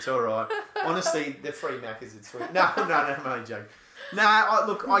 Katie. It's all right. Honestly, the free Maccas, it's sweet. No, I'm only joking. No,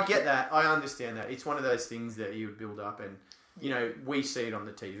 look, I get that. I understand that. It's one of those things that you would build up and, you know, we see it on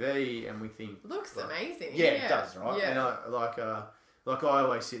the TV and we think... Looks amazing. Yeah, it does, right? Yeah. And like I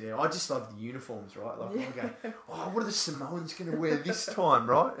always sit there, I just love the uniforms, right? Like I go, oh, what are the Samoans going to wear this time,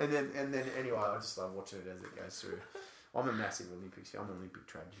 right? And then anyway, I just love watching it as it goes through. I'm a massive Olympics. I'm an Olympic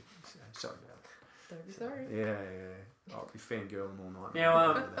tragedy. So sorry about that. Don't be sorry. Yeah. I'll be fangirling all night.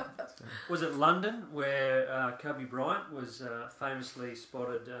 Now, was it London where Kobe Bryant was famously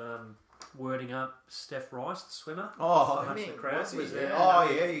spotted wording up Steph Rice, the swimmer? Oh, the crowd was there.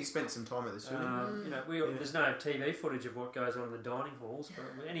 Oh, yeah, he spent some time at the swimming. You know, there's no TV footage of what goes on in the dining halls, but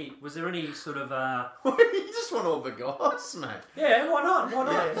was there any sort of... You just want all the guys, mate. Yeah, why not? Why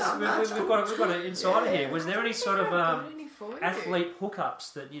not? Yeah, we've got an insider here. Was there any sort of for you. athlete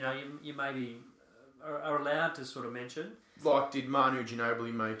hookups that you maybe are allowed to sort of mention? Like, did Manu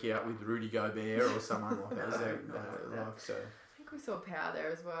Ginobili make out with Rudy Gobert or someone like that? So. I think we saw Power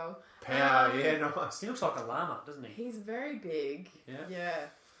there as well. Power, yeah, nice. He looks like a llama, doesn't he? He's very big. Yeah.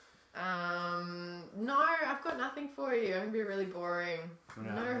 No, I've got nothing for you. I'm gonna be really boring.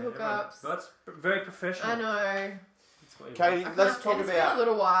 No hookups. That's very professional. I know. Katie, let's talk It's been a about.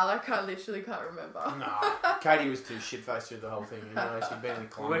 little while. I literally can't remember. No, Katie was too shit-faced through the whole thing. Anyway, she'd been in the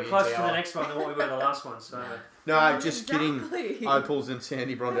Columbia We're closer to Tower. the next one than what we were the last one. So No, just Exactly. kidding. Opals and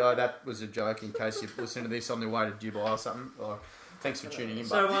Sandy Brondi. That was a joke in case you've listened to this on their way to Dubai or something. Like, thanks for tuning in.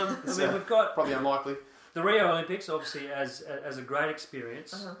 So But we've got probably unlikely. the Rio Olympics, obviously as a great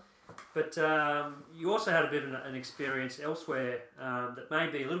experience, but you also had a bit of an experience elsewhere that may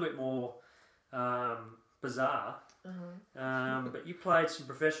be a little bit more bizarre. But you played some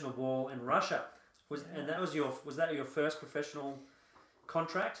professional ball in Russia, was that your first professional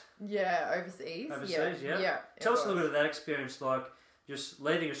contract? Yeah, overseas. Yeah. Tell us a little bit of that experience, like just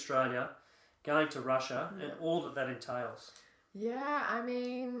leaving Australia, going to Russia, and all that entails. Yeah, I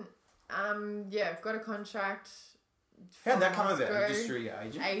mean, I've got a contract. How'd that come Moscow. about? You just through your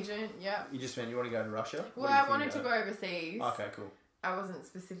agent? Agent, yeah. You just went, you want to go to Russia? Well, I wanted to go overseas. Okay, cool. I wasn't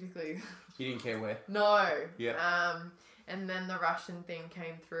specifically. You didn't care where? No. Yeah. And then the Russian thing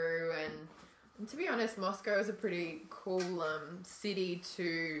came through, and to be honest, Moscow is a pretty cool city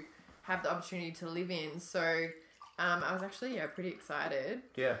to have the opportunity to live in. So I was actually pretty excited.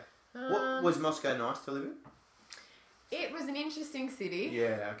 Yeah. What was Moscow nice to live in? It was an interesting city.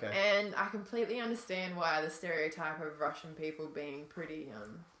 Yeah, okay. And I completely understand why the stereotype of Russian people being pretty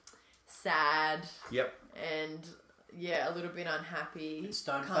sad. Yep. And a little bit unhappy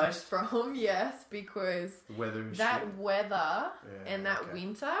Stone comes faced. from because The weather is that shit. weather and that okay.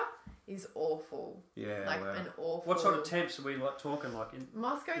 winter is awful. Yeah, Like wow. an awful. What sort of temps are we talking like in?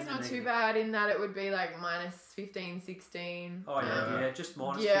 Moscow's not too negative? bad in that it would be like minus 15, 16. Oh just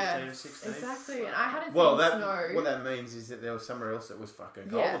minus 15 or 16. Exactly. And I hadn't Well, seen snow. what that means is that there was somewhere else that was fucking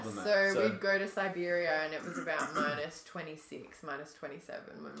colder Yeah, than that. so we'd go to Siberia and it was about minus 26, minus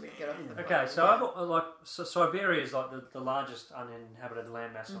 27 when we'd get off the Okay, plane. so Siberia is like the largest uninhabited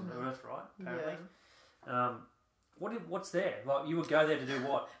landmass on the Earth, right? Apparently. What's there? Like, you would go there to do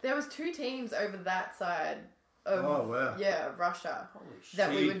what? There was 2 teams over that side of Russia Holy shit. that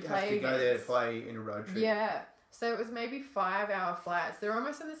So we you'd would have play to go there to against. play in a road trip. Yeah. So it was maybe 5-hour flights. They're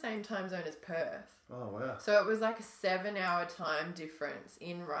almost in the same time zone as Perth. Oh wow. So it was like a 7-hour time difference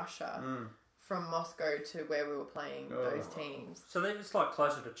in Russia from Moscow to where we were playing those teams. So then it's like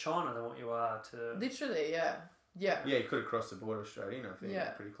closer to China than what you are to... Literally, yeah. Yeah. Yeah, you could have crossed the border straight in, I think. Yeah.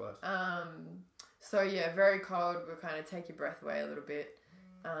 Pretty close. So yeah, very cold. Will kind of take your breath away a little bit.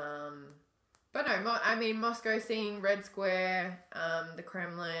 But no, Moscow, seeing Red Square, the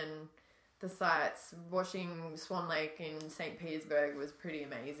Kremlin, the sights, watching Swan Lake in St. Petersburg was pretty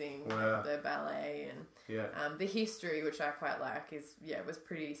amazing. Wow. The ballet and the history, which I quite like, was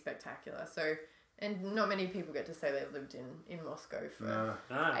pretty spectacular. So, and not many people get to say they've lived in Moscow for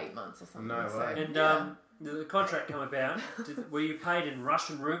 8 months or something. No way. And the contract come about. Were you paid in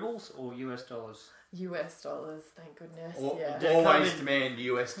Russian rubles or US dollars? US dollars, thank goodness. Always demand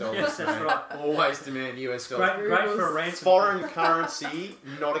US dollars. Yes, that's mate. right. Always demand US dollars. Great for a ransom. Foreign currency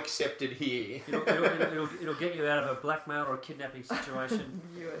not accepted here. It'll get you out of a blackmail or a kidnapping situation.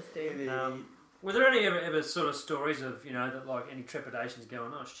 USD. Were there any ever sort of stories of, that like any trepidations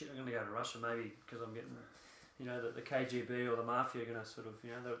going, oh shit, I'm going to go to Russia maybe because I'm getting, the KGB or the mafia are going to sort of,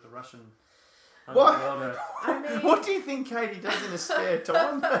 the Russian... What? What do you think Katie does in her spare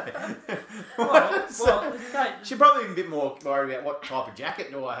time, mate? She'd probably be a bit more worried about what type of jacket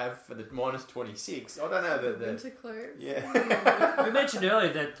do I have for the -26. I don't know the winter clothes. Yeah. We mentioned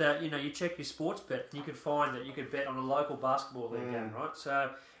earlier that you check your sports bet and you could find that you could bet on a local basketball league game, right? So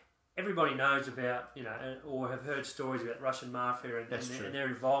everybody knows about or have heard stories about Russian mafia and their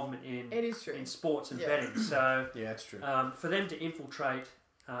involvement in sports and betting. So yeah, that's true. For them to infiltrate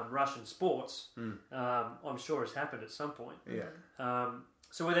Russian sports, I'm sure has happened at some point. Yeah.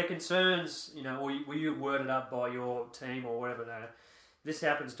 So were there concerns, or were you worded up by your team or whatever that this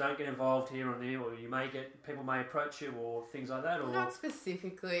happens, don't get involved here or there, or people may approach you or things like that? Or not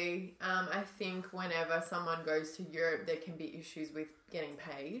specifically. I think whenever someone goes to Europe, there can be issues with getting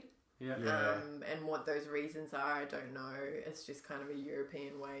paid. Yeah. And what those reasons are, I don't know. It's just kind of a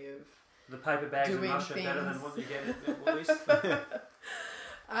European way of the paper bags in Russia things. better than what you get at Woolies.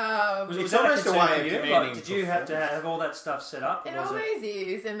 It's almost a way of commanding. Like, did you have to have all that stuff set up? It always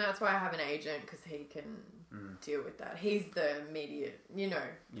is, and that's why I have an agent, because he can deal with that. He's the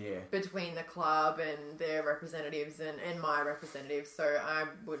mediator, between the club and their representatives and my representatives, so I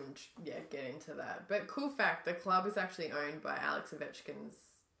wouldn't get into that. But cool fact, the club is actually owned by Alex Ovechkin's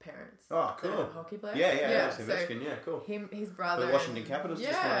parents. Oh, cool. The hockey player. Yeah, Alex Ovechkin, cool. His brother. The Washington Capitals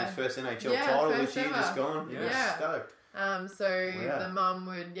just won his first NHL title this year, just gone. Yeah. Stoked. The mum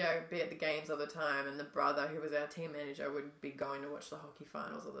would be at the games all the time, and the brother, who was our team manager, would be going to watch the hockey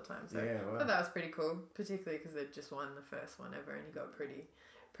finals all the time. So I thought that was pretty cool, particularly because they'd just won the first one ever, and he got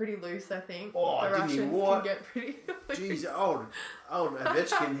pretty loose, I think. Oh, the didn't Russians he? What? can get pretty loose. Jeez, old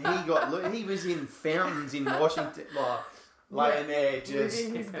Ovechkin, he was in fountains in Washington, laying there, just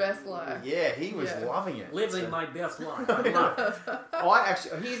living his best life. Yeah, he was loving it. Living my best life.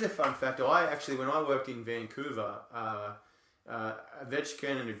 Here's a fun fact. When I worked in Vancouver,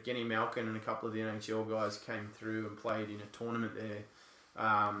 Ovechkin and Evgeny Malkin and a couple of the NHL guys came through and played in a tournament there,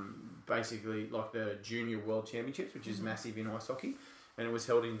 basically like the Junior World Championships, which is massive in ice hockey, and it was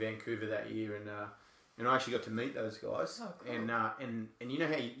held in Vancouver that year, and I actually got to meet those guys. Oh, cool. And you know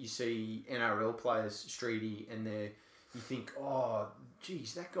how you see NRL players, Streety, and you think, oh,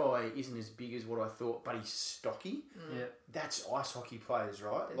 geez, that guy isn't as big as what I thought, but he's stocky. Yeah, that's ice hockey players,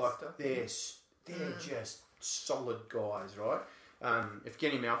 right? They're they're just solid guys, right?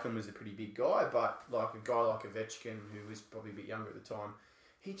 Evgeny Malkin was a pretty big guy, but like a guy like Ovechkin, who was probably a bit younger at the time,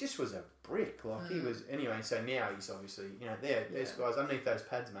 he just was a brick. He was anyway. So now he's obviously, there's guys underneath those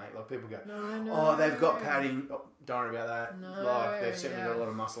pads, mate. Like people go, oh, they've got padding. Oh, don't worry about that. No, they've certainly got a lot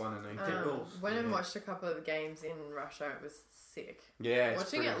of muscle underneath. Went and watched a couple of the games in Russia. It was sick. Yeah,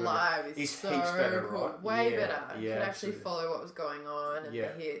 watching it live is so better, cool. Right? Way better. You could actually follow what was going on and the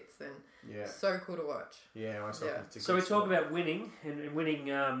hits, and so cool to watch. Yeah, so we talk about winning and winning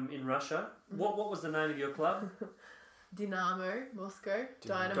in Russia. What was the name of your club? Dynamo Moscow.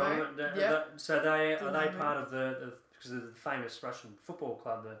 Dynamo. So are they part of the because of the famous Russian football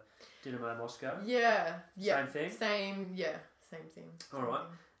club, the Dynamo Moscow? Yeah. Same thing? Same thing. All right.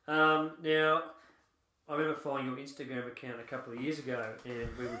 Now, I remember following your Instagram account a couple of years ago,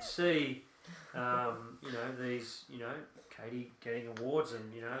 and we would see, these, Katie getting awards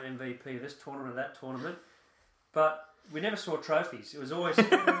and, MVP of this tournament, that tournament, but we never saw trophies. It was always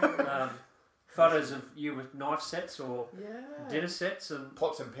photos of you with knife sets or Yeah. dinner sets and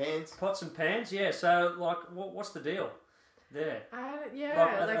Pots and pans. pots and pans. Yeah. So like, what's the deal there?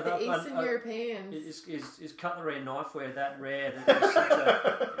 Like the Eastern Europeans. Is cutlery and knifeware that rare that it's such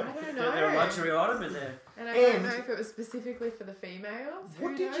a, I don't know. they're a luxury item in there? And I don't know if it was specifically for the females.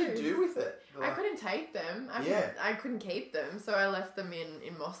 What did you do with it? I couldn't take them. I couldn't keep them, so I left them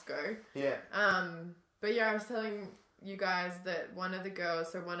in Moscow. Yeah. But yeah, I was telling you guys that one of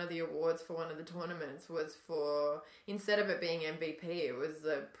the awards for one of the tournaments was for, instead of it being MVP, it was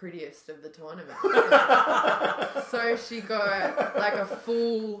the prettiest of the tournament. So she got like a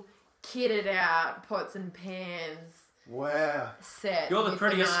full kitted out pots and pans. Wow. Set. You're the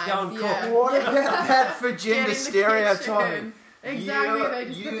prettiest going cook. What about that for gender stereotyping? Exactly, they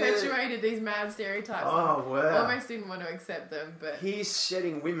just perpetuated these mad stereotypes. Oh, wow. Almost didn't want to accept them, but... He's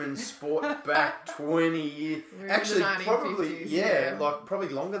setting women's sport back 20 years. We're in Actually, the 1950s, probably, like, probably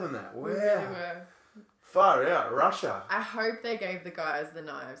longer than that. Wow. We really were. Far out, Russia. I hope they gave the guys the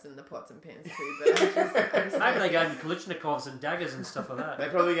knives and the pots and pans too, but I just Maybe they gave them Kalashnikovs and daggers and stuff like that. They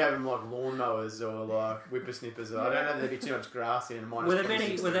probably gave them, like, lawnmowers or, like, whippersnippers. I don't know if there'd be too much grass in. Were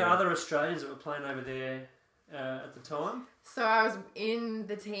there other Australians that were playing over there at the time? So I was in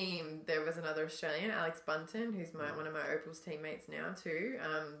the team. There was another Australian, Alex Bunton, who's one of my Opals teammates now too,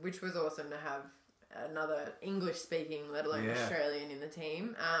 which was awesome to have another English-speaking, let alone Australian in the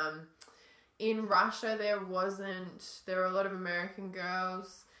team. In Russia, there were a lot of American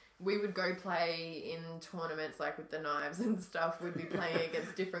girls. We would go play in tournaments like with the knives and stuff. We'd be playing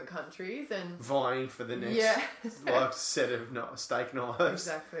against different countries and vying for the next like set of steak knives.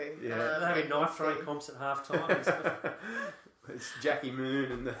 Exactly. Yeah. They having knife throwing comps at half time and stuff. It's Jackie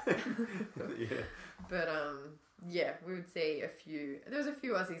Moon and the But we would see a few. There was a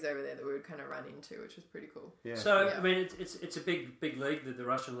few Aussies over there that we would kind of run into, which was pretty cool. Yeah. So I mean, it's a big league, the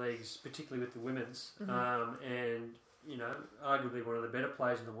Russian leagues, particularly with the women's, and you know, arguably one of the better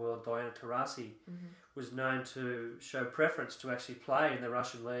players in the world, Diana Taurasi, was known to show preference to actually play in the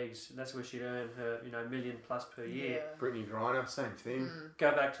Russian leagues, and that's where she'd earn her, $1 million plus per year. Yeah. Brittany Griner, same thing.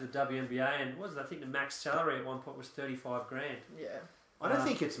 Go back to the WNBA, and I think the max salary at one point was $35,000. Yeah. I don't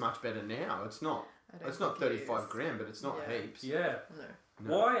think it's much better now. It's not. It's not 35 grand, but it's not heaps. Yeah.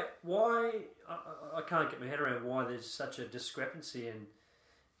 No. Why? I can't get my head around why there's such a discrepancy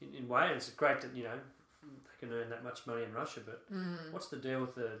in wage. It's great that they can earn that much money in Russia, but what's the deal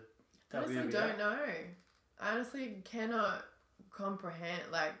with the WNBA? I honestly don't know. I honestly cannot comprehend.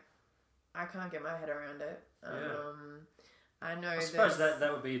 Like, I can't get my head around it. I know. I suppose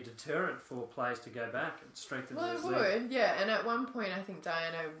that would be a deterrent for players to go back and strengthen. Well, it would, yeah. And at one point, I think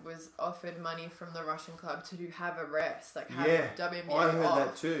Diana was offered money from the Russian club to have a rest, like have WNBA I heard off.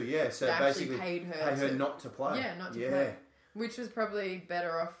 that too. Yeah, so they basically paid her not to play. Yeah, not to play. Which was probably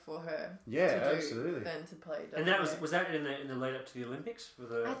better off for her. Yeah, to do absolutely. Than to play WNBA. And that was that in the lead up to the Olympics?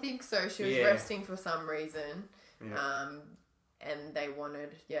 I think so. She was resting for some reason. Yeah. And they wanted,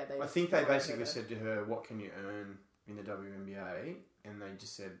 I think they basically said to her, "What can you earn in the WNBA?" And they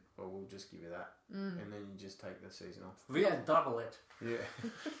just said, "Well, we'll just give you that, and then you just take the season off." We'll double it.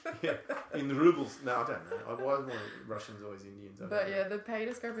 Yeah, in the rubles. No, I don't know. Why are Russians always Indians? But yeah, the pay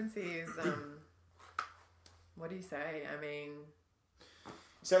discrepancy is. What do you say? I mean,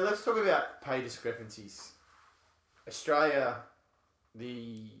 so let's talk about pay discrepancies. Australia,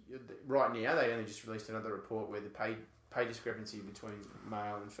 right now they only just released another report where the pay discrepancy between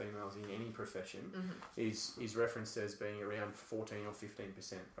male and females in any profession is referenced as being around 14 or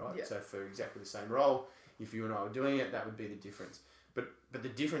 15%, right? Yeah. So for exactly the same role, if you and I were doing it, that would be the difference. But the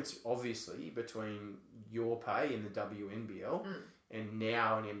difference, obviously, between your pay in the WNBL and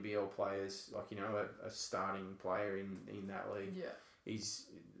now an NBL player's, like, a starting player in that league is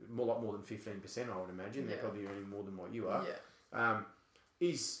a lot more than 15%, I would imagine. They're probably earning more than what you are. Yeah.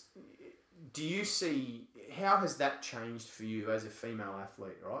 Do you see, how has that changed for you as a female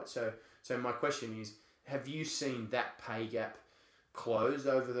athlete, right? So my question is, have you seen that pay gap close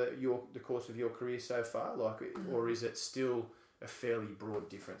over the course of your career so far? Or is it still a fairly broad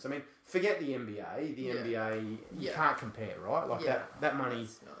difference? I mean, forget the NBA. The NBA, you can't compare, right? Like that money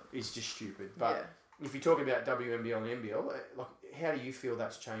is just stupid. But if you talk about WNBL and NBL, like, how do you feel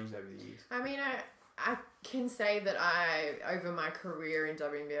that's changed over the years? I mean, I can say that over my career in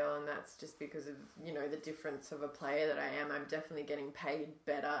WNBL, and that's just because of, the difference of a player that I am, I'm definitely getting paid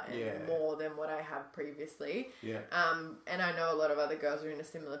better and more than what I have previously. Yeah. And I know a lot of other girls are in a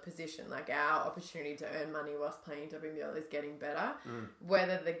similar position. Like, our opportunity to earn money whilst playing WNBL is getting better.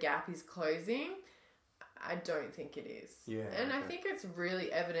 Whether the gap is closing, I don't think it is. Yeah. And I think it's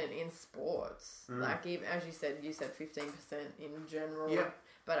really evident in sports. Like, even, as you said 15% in general. Yeah.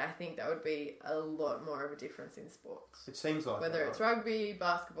 but I think that would be a lot more of a difference in sports. It seems like whether it's rugby,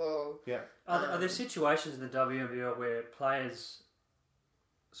 basketball. Yeah. Are there situations in the WNBL where players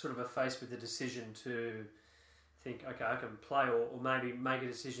sort of are faced with the decision to think, okay, I can play, or maybe make a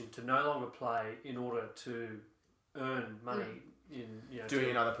decision to no longer play in order to earn money in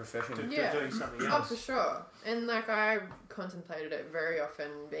doing another profession, doing something else? Oh, for sure. And like I contemplated it very often,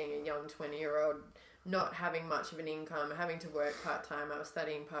 being a young 20-year-old, not having much of an income, having to work part-time. I was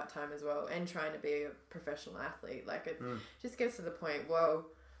studying part-time as well, and trying to be a professional athlete. Like it just gets to the point, well,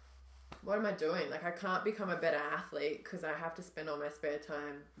 what am I doing? Like I can't become a better athlete because I have to spend all my spare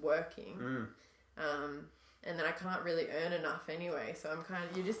time working. And then I can't really earn enough anyway. So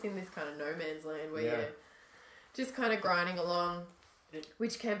you're just in this kind of no man's land where you're just kind of grinding along,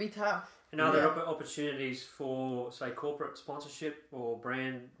 which can be tough. And are there opportunities for, say, corporate sponsorship or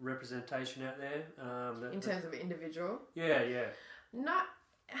brand representation out there? In terms of individual? Yeah.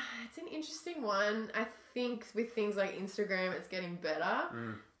 It's an interesting one. I think with things like Instagram, it's getting better.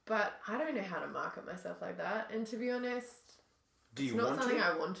 But I don't know how to market myself like that. And to be honest, it's not something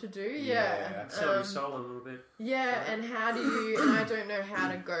I want to do. Sell your soul a little bit. Yeah, and how do you... And I don't know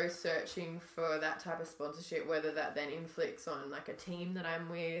how to go searching for that type of sponsorship, whether that then inflicts on like a team that I'm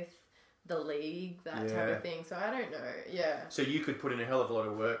with, the league, that type of thing. So I don't know. So you could put in a hell of a lot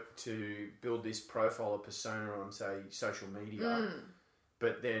of work to build this profile or persona on, say, social media,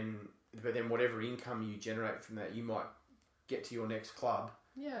 but then whatever income you generate from that, you might get to your next club,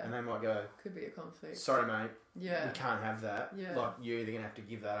 and they might go, could be a conflict. Sorry, mate. Yeah, you can't have that. Yeah, like you're either gonna have to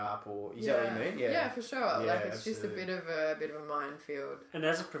give that up, or is that what you mean? Yeah, for sure. Like it's just a bit of a minefield. And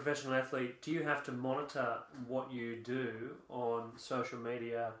as a professional athlete, do you have to monitor what you do on social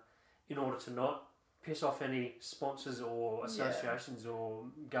media in order to not piss off any sponsors or associations or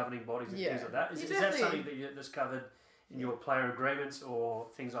governing bodies and things like that? Is that something that's covered in your player agreements or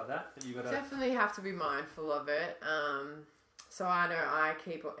things like that you got to... Definitely have to be mindful of it. So I know I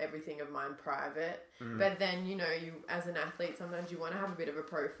keep everything of mine private, but then, you as an athlete, sometimes you want to have a bit of a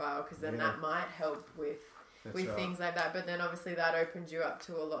profile because then that might help with things like that. But then obviously that opens you up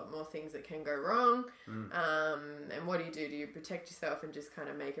to a lot more things that can go wrong. And what do? Do you protect yourself and just kind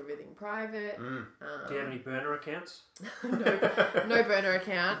of make everything private? Do you have any burner accounts? No burner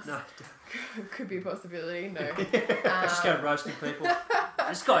accounts. No. Could be a possibility. No. Just go roasting people.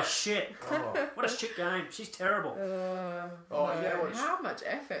 This guy's shit. What a shit game. She's terrible. How much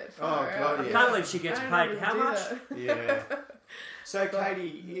effort for her? God, I can't believe she gets paid how much? So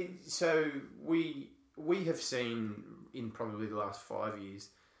Katie, we have seen in probably the last 5 years,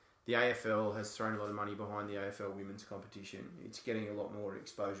 the AFL has thrown a lot of money behind the AFL women's competition. It's getting a lot more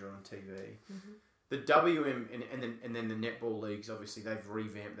exposure on TV. The WM and then the netball leagues, obviously, they've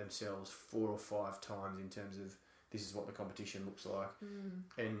revamped themselves 4 or 5 times in terms of this is what the competition looks like,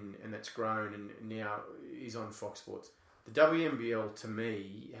 and that's grown and now is on Fox Sports. The WNBL, to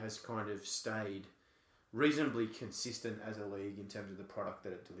me, has kind of stayed reasonably consistent as a league in terms of the product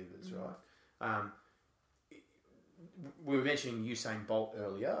that it delivers, right? We were mentioning Usain Bolt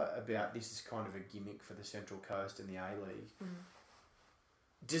earlier about this is kind of a gimmick for the Central Coast and the A-League.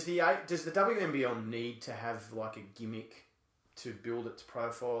 Does the WNBL need to have like a gimmick to build its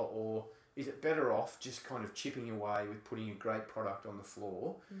profile, or is it better off just kind of chipping away with putting a great product on the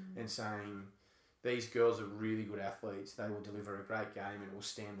floor and saying these girls are really good athletes, they will deliver a great game and it will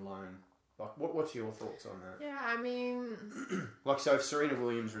stand alone? Like, what's your thoughts on that? Yeah, I mean... Like, so if Serena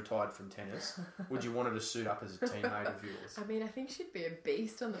Williams retired from tennis, would you want her to suit up as a teammate of yours? I mean, I think she'd be a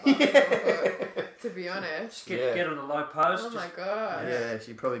beast on the basketball court, to be honest. Get on the low post. Oh my God. Yeah,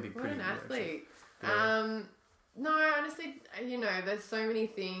 she'd probably be pretty good. What an athlete. Yeah. No, honestly, there's so many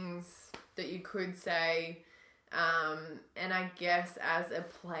things that you could say. And I guess as a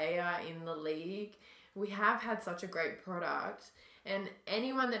player in the league, we have had such a great product. And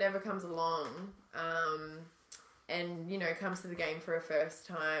anyone that ever comes along and, comes to the game for a first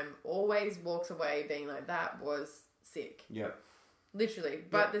time always walks away being like, that was sick. Yeah. Literally.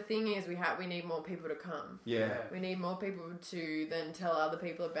 But the thing is, we need more people to come. Yeah. We need more people to then tell other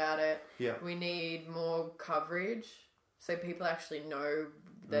people about it. Yeah. We need more coverage so people actually know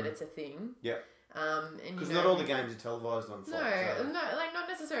that it's a thing. Yeah. Because not all the games are televised on Fox. No, like not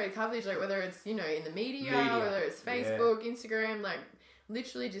necessarily coverage, like whether it's, in the media, whether it's Facebook, Instagram, like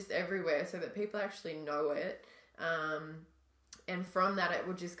literally just everywhere so that people actually know it. And from that, it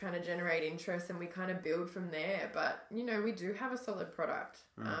will just kind of generate interest and we kind of build from there. But, we do have a solid product.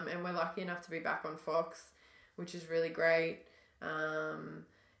 And we're lucky enough to be back on Fox, which is really great.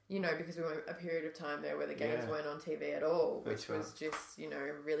 Because we went a period of time there where the games weren't on TV at all, which was just,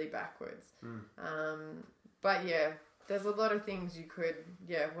 really backwards. But yeah, there's a lot of things you could.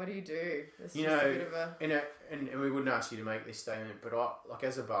 Yeah, what do you do? It's you just know, a bit of a. And we wouldn't ask you to make this statement, but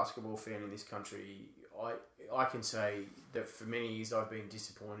as a basketball fan in this country, I can say that for many years I've been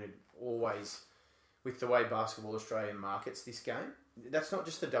disappointed always with the way Basketball Australia markets this game. That's not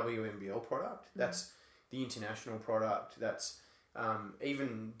just the WNBL product. That's the international product. That's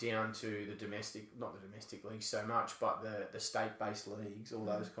even down to the domestic, not the domestic leagues so much, but the state-based leagues, all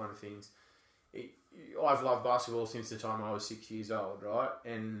those kind of things. I've loved basketball since the time I was 6 years old, right?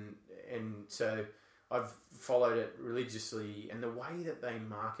 And so I've followed it religiously. And the way that they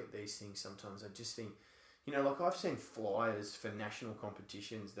market these things sometimes, I just think, you know, like I've seen flyers for national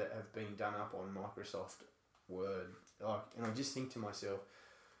competitions that have been done up on Microsoft Word. And I just think to myself,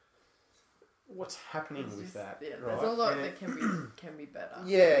 what's happening with that? Yeah, right? There's a lot that can be better.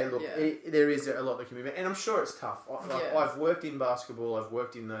 Yeah, look, there is a lot that can be better. And I'm sure it's tough. I've worked in basketball. I've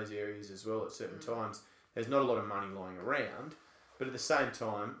worked in those areas as well at certain times. There's not a lot of money lying around. But at the same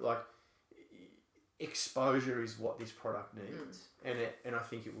time, like, exposure is what this product needs. And I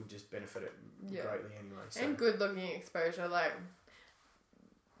think it will just benefit it greatly anyway. So. And good looking exposure, like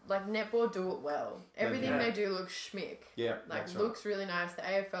netball do it well. Everything they do looks schmick. Yeah, looks really nice. The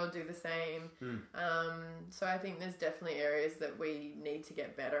AFL do the same. So I think there's definitely areas that we need to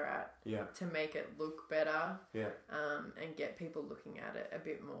get better at. Yeah. To make it look better. Yeah. And get people looking at it a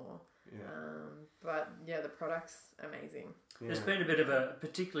bit more. Yeah. But yeah, the product's amazing. Yeah. There's been a bit of a,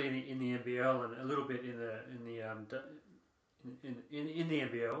 particularly in the NBL and a little bit in the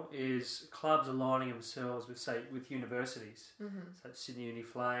NBL, is clubs aligning themselves with universities. So it's Sydney Uni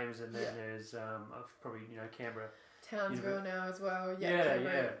Flames, and then there's probably Canberra. Townsville now as well.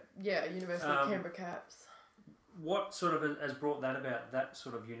 Yeah, University of Canberra Caps. What sort of has brought that about? That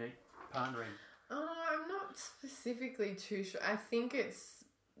sort of unique partnering. I'm not specifically too sure. I think it's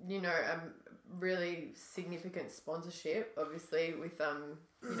a really significant sponsorship, obviously, with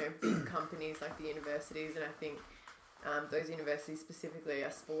big companies like the universities, and I think those universities specifically are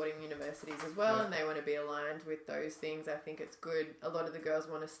sporting universities as well, and they want to be aligned with those things. I think it's good. A lot of the girls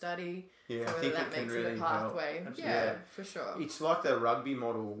want to study, so whether that makes it a pathway. Yeah, for sure. It's like the rugby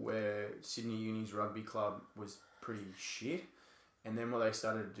model where Sydney Uni's rugby club was pretty shit, and then what they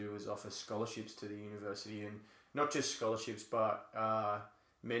started to do was offer scholarships to the university, and not just scholarships, but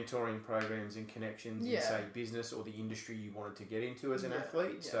mentoring programs and connections in, say, business or the industry you wanted to get into as an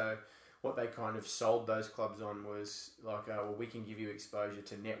athlete. So what they kind of sold those clubs on was like, well, we can give you exposure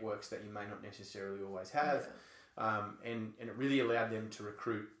to networks that you may not necessarily always have. And it really allowed them to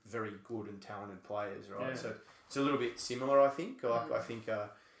recruit very good and talented players, right? Yeah. So it's a little bit similar, I think. I think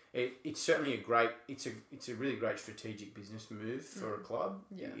it's certainly it's a really great strategic business move for a club,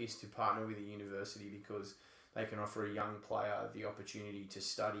 is to partner with a university, because they can offer a young player the opportunity to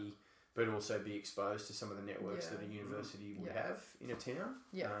study, but also be exposed to some of the networks that a university would have in a town,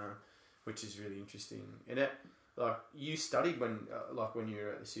 which is really interesting. And you studied when you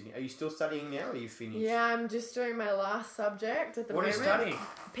were at the Sydney. Are you still studying now, or are you finished? Yeah, I'm just doing my last subject at the moment. What are you studying?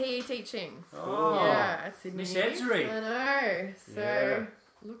 PE teaching. Oh, yeah, at Sydney. Miss Edgery. I know. So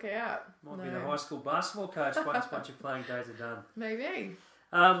look out. Might be the high school basketball coach once your playing days are done. Maybe.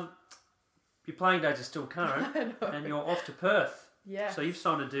 Your playing days are still current, and you're off to Perth. Yeah. So you've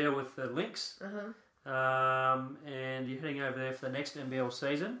signed a deal with the Lynx, and you're heading over there for the next NBL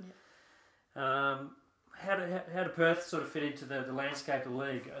season. Yeah. How do Perth sort of fit into the landscape of the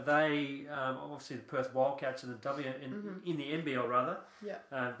league? Are they obviously the Perth Wildcats in the NBL rather? Yeah.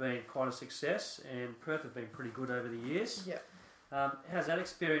 Have been quite a success, and Perth have been pretty good over the years. Yeah. How's that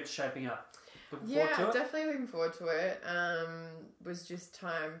experience shaping up? Definitely looking forward to it. Was just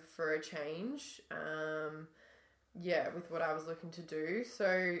time for a change. With what I was looking to do.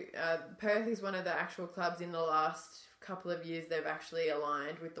 So Perth is one of the actual clubs in the last couple of years they've actually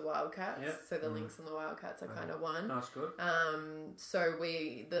aligned with the Wildcats. Yep. So the Lynx and the Wildcats are kind of one. That's good. So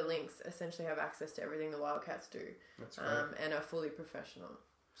the Lynx essentially have access to everything the Wildcats do. That's great. And are fully professional.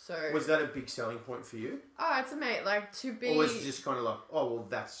 So was that a big selling point for you? Oh, it's amazing. Like to be, or was it just kind of like, oh well,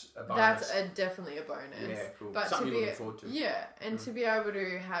 that's a bonus. That's definitely a bonus. Yeah, cool. But something you're looking forward to. Yeah, and to be able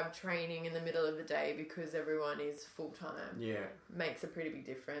to have training in the middle of the day because everyone is full time. Yeah, makes a pretty big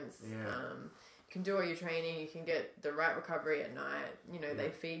difference. Yeah. You can do all your training. You can get the right recovery at night. They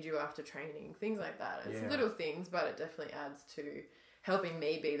feed you after training. Things like that. It's little things, but it definitely adds to helping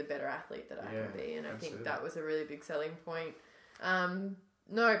me be the better athlete that I can be. And I think that was a really big selling point.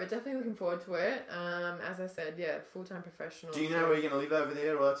 No, but definitely looking forward to it. As I said, full-time professional. Do you know where you're going to live over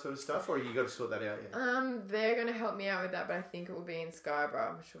there, all that sort of stuff, or you got to sort that out yet? They're going to help me out with that, but I think it will be in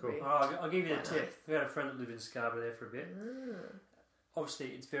Scarborough, which will be I'll give you a tip. nice. We had a friend that lived in Scarborough there for a bit. obviously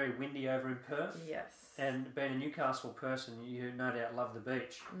it's very windy over in Perth. Yes. And being a Newcastle person, you no doubt love the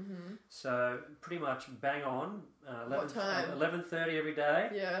beach. Mm-hmm. So pretty much bang on. 11:30 every day.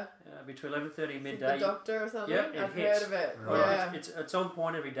 Yeah. Between 11:30 and midday. The Doctor or something? Yeah, I've heard of it. Yeah. It's on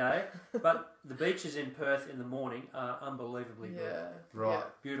point every day. But the beaches in Perth in the morning are unbelievably good. Right. Yeah.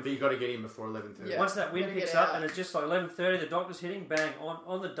 Beautiful. But you got to get in before 11:30. Yeah. Once that wind picks up and it's just like 11:30, the Doctor's hitting, bang,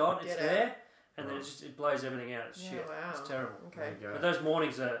 on the dot, it's there. And then it blows everything out. It's shit. Wow. It's terrible. Okay. But those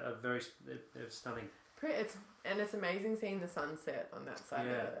mornings are they're stunning. It's amazing seeing the sunset on that side.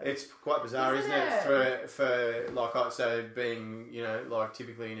 Yeah, it's quite bizarre, isn't it? For like so being like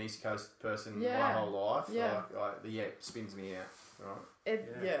typically an East Coast person my whole life. Yeah. It spins me out. Right.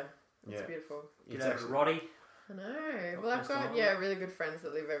 It's beautiful. Get over to Roddy. I know. Well, I've got really good friends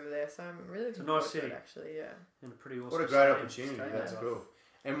that live over there, so I'm really looking forward to it, actually. Yeah. And a pretty awesome. What a great opportunity! That's cool.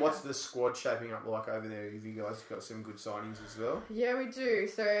 And what's the squad shaping up like over there? Have you guys got some good signings as well? Yeah, we do.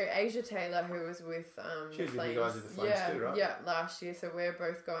 So Asia Taylor, who was with she was with you guys at the Flames too, right? Yeah, last year. So we're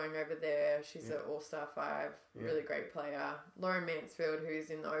both going over there. She's an All-Star 5, really great player. Lauren Mansfield, who's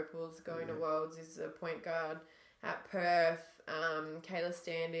in the Opals, going to Worlds, is a point guard at Perth. Kayla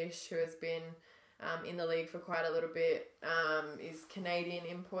Standish, who has been in the league for quite a little bit, is Canadian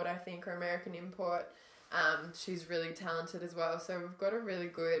import, I think, or American import. She's really talented as well. So we've got a really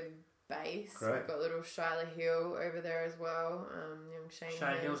good base. Great. We've got little Shyla Hill over there as well. Young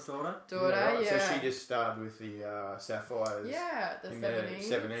Shane Hill's daughter. Yeah. So she just started with the Sapphires. Yeah, the 17s.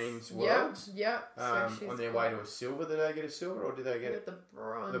 17s Worlds. Yep. So on their way to a silver. Did they get a silver or did they get the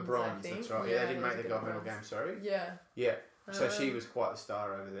bronze? The bronze, I think. that's right. Yeah, they didn't make the gold medal game, sorry. Yeah. Yeah. So she was quite the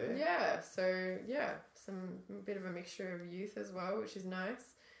star over there. Yeah. So some bit of a mixture of youth as well, which is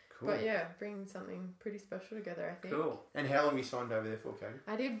nice. Cool. But bringing something pretty special together, I think. Cool. And how long you signed over there for, Katie?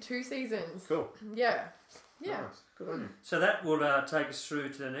 I did 2 seasons. Cool. Yeah. Nice. Good on you. So that will take us through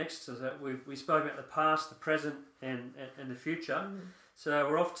to the next. So that we spoke about the past, the present, and the future. Mm-hmm. So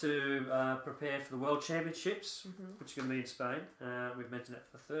we're off to prepare for the World Championships, which are going to be in Spain. We've mentioned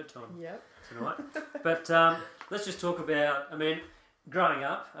that for the 3rd time tonight. But let's just talk about. I mean, growing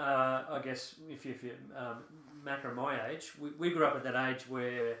up, I guess if you Mac or my age, we grew up at that age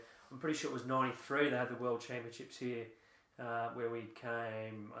where I'm pretty sure it was 93. They had the World Championships here, where we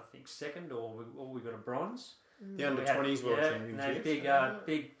came, I think, 2nd, or we got a bronze. The under-20s World Championships. And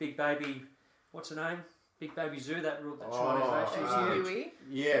big baby, what's her name? Big Baby Zoo, that Chinese name. She's huge.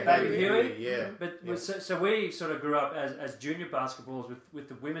 Yeah, Baby Huey. Yeah. But so we sort of grew up as junior basketballers with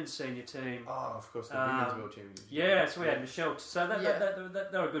the women's senior team. Oh, of course, the women's World Championships. Yeah, so we had Michelle. So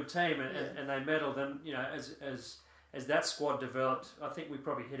they were a good team, and they medalled. And as that squad developed, I think we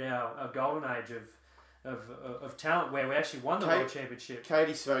probably hit our golden age of talent where we actually won the World Championship.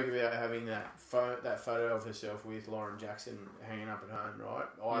 Katie spoke about having that photo of herself with Lauren Jackson hanging up at home, right?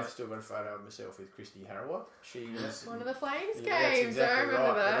 I've still got a photo of myself with Christy Harrower. She was one of the Flames games. Exactly I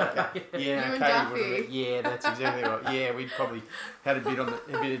remember that. Yeah, you and Katie yeah, that's exactly right. Yeah, we'd probably had a bit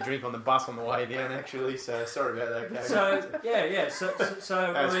of drink on the bus on the way down, actually. So sorry about that, Katie.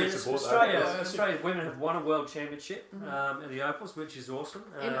 So I mean, Australia's women have won a World Championship in the Opals, which is awesome.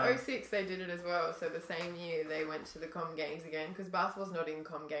 In 06 they did it as well. So the same year they went to the Com Games again, because basketball's not in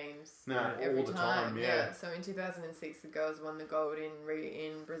Com Games every all the time. Yeah. So in 2006 the girls won the gold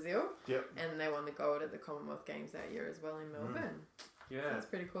in Brazil. Yep. And they won the gold at the Commonwealth Games that year as well in Melbourne. Yeah. So that's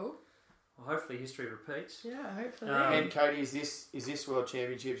pretty cool. Well, hopefully history repeats. Yeah, hopefully. And Katie, is this World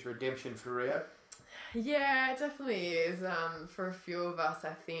Championships redemption for Rio? Yeah, it definitely is. For a few of us,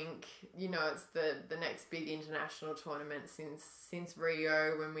 I think, it's the next big international tournament since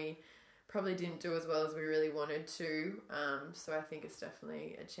Rio, when we probably didn't do as well as we really wanted to. So I think it's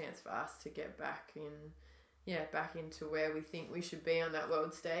definitely a chance for us to get back into where we think we should be on that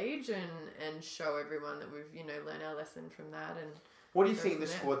world stage and show everyone that we've, learned our lesson from that. And what do you think the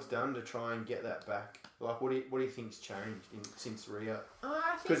squad's done to try and get that back? Like, what do you think's changed since Rio?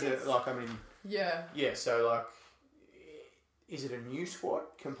 I think yeah. So is it a new squad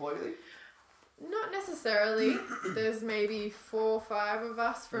completely? Not necessarily. There's maybe 4 or 5 of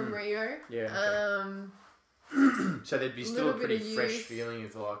us from Rio. Yeah. Okay. So there'd be still a pretty fresh feeling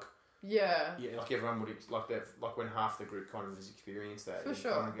of like everyone would like when half the group kind of has experienced that. For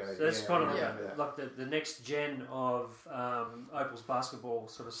sure. So that's kind of like the next gen of Opals basketball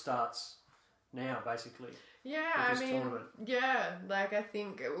sort of starts now, basically. Yeah, I mean, I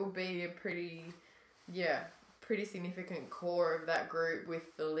think it will be a pretty significant core of that group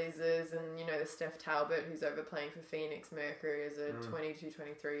with the Lizzers and, the Steph Talbot, who's over playing for Phoenix Mercury as a 22,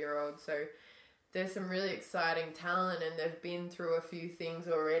 23-year-old. So there's some really exciting talent, and they've been through a few things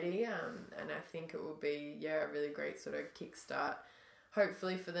already. And I think it will be, a really great sort of kickstart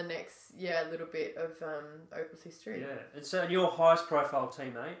hopefully for the next little bit of Opal's history. Yeah, and so your highest profile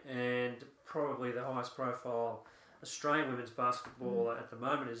teammate and probably the highest profile Australian women's basketball at the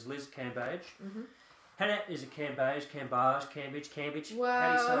moment is Liz Cambage. Is it Cambage, Cambage? Well,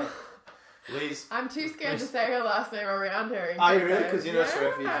 how do you say it? Liz. I'm too scared to say her last name around her. Are you really? Because you're not sure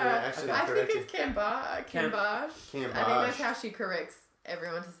if you're actually I correct. think it's Cambage. I think that's how she corrects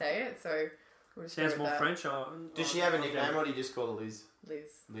everyone to say it. So we'll just sounds go more with French. Does she have a nickname, or do you just call her Liz?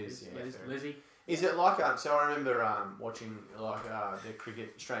 Liz. Lizzie. Is it like so? I remember watching the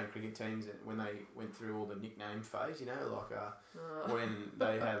Australian cricket teams when they went through all the nickname phase. You know, when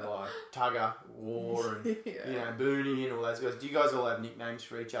they had like Tugger, War, and you know Booney and all those guys. Do you guys all have nicknames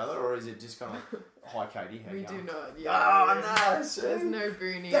for each other, or is it just kind of hi Katie? We do not. Oh no! There's no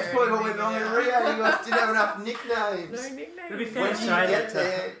Booney. That's probably what went wrong in Rio. You guys didn't have enough nicknames. No nicknames. When you get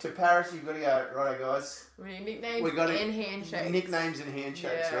there to Paris, you've got to go, righto guys. We need nicknames and handshakes. Nicknames and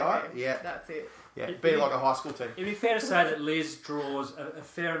handshakes, right? Okay. Yeah. That's it. Yeah, be like a high school team. It'd be fair to say that Liz draws a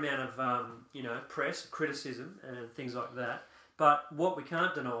fair amount of press, criticism, and things like that. But what we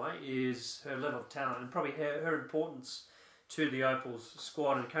can't deny is her level of talent and probably her importance to the Opals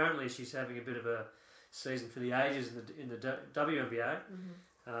squad. And currently, she's having a bit of a season for the ages in the WNBA.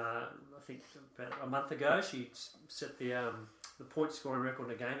 I think about a month ago, she set the point scoring record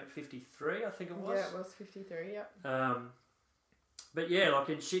in a game at 53. I think it was. Yeah, it was 53. Yeah. But yeah,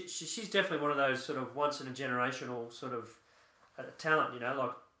 and she's definitely one of those sort of once in a generational sort of talent,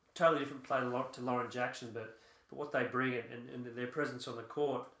 like totally different play to Lauren Jackson, but what they bring and their presence on the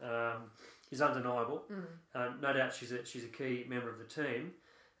court is undeniable. No doubt she's a key member of the team,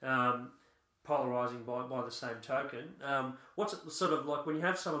 polarising by the same token. What's it sort of like when you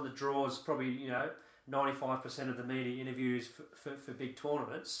have someone that draws probably 95% of the media interviews for big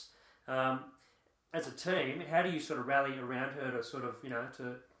tournaments? As a team, how do you sort of rally around her to sort of,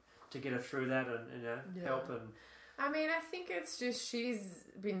 to get her through that and help and... I mean, I think it's just she's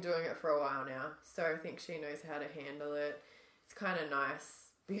been doing it for a while now, so I think she knows how to handle it. It's kind of nice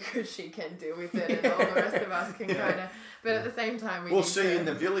because she can deal with it and all the rest of us can kind of... But at the same time... We'll see you in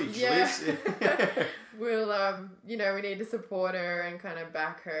the village, Liz. We'll, we need to support her and kind of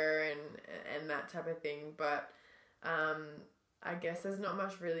back her and that type of thing, but... I guess there's not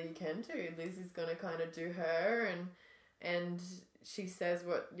much really you can do. Liz is gonna kind of do her, and she says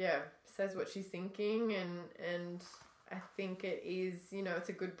what she's thinking, and I think it is it's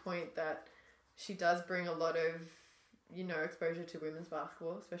a good point that she does bring a lot of exposure to women's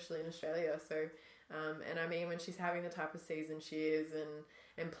basketball, especially in Australia. So, and I mean when she's having the type of season she is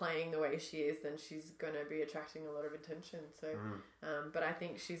and playing the way she is, then she's going to be attracting a lot of attention. So, but I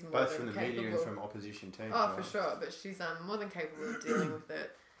think she's more both than from the capable. media and from opposition teams. Oh, right? For sure. But she's more than capable of dealing with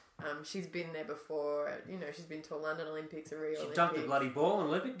it. She's been there before. She's been to a London Olympics, a Rio Olympics. She dunked the bloody ball in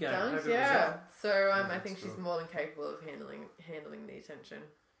Olympic game. Yeah. So I think she's more than capable of handling the attention.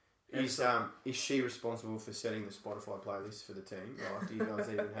 Is she responsible for setting the Spotify playlist for the team? Like, do you guys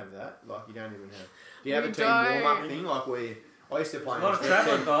even have that? Like, you don't even have. Do you have a team warm-up thing? Like, where I used to play in this rep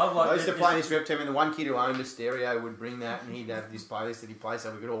team. I used to play in this rep team, and the one kid who owned the stereo would bring that, and he'd have this playlist that he plays,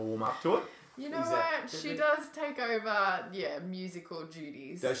 so we could all warm up to it. You know what? She does take over, musical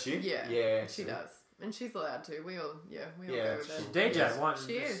duties. Does she? Yeah, she does. And she's allowed to. We all go with it. She's DJ.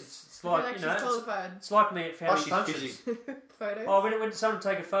 She is. It's like, she's qualified. It's like me at family functions. Photos. Oh, when someone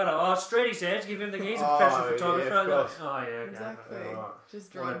take a photo. Oh, Streety's there. Give him the he's a professional photographer. Yeah, okay. Exactly. Right.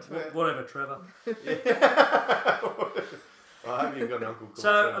 Just drawn to it. Whatever, Trevor. I hope you've got an uncle called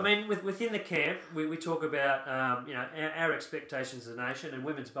So, Trevor. I mean, within the camp, we talk about our expectations as a nation, and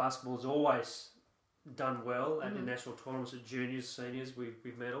women's basketball has always done well at the national tournaments, at juniors, seniors.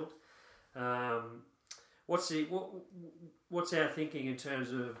 We've medalled. What's our thinking in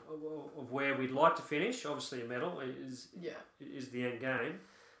terms of where we'd like to finish? Obviously, a medal is the end game.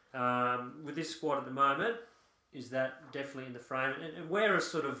 With this squad at the moment, is that definitely in the frame? And where is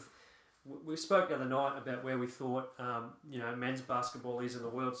sort of... We spoke the other night about where we thought men's basketball is in the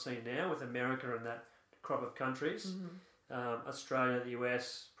world scene now, with America and that crop of countries. Australia, the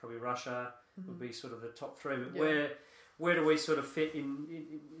US, probably Russia would be sort of the top three. But where do we sort of fit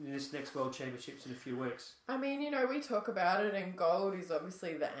in this next World Championships in a few weeks? I mean, we talk about it, and gold is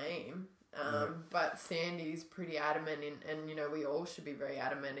obviously the aim. But Sandy's pretty adamant, and we all should be very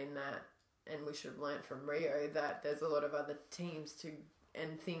adamant in that, and we should have learnt from Rio that there's a lot of other teams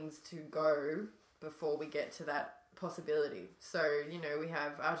and things to go before we get to that possibility. So, we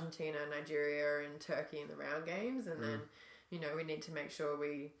have Argentina, Nigeria and Turkey in the round games, and then, we need to make sure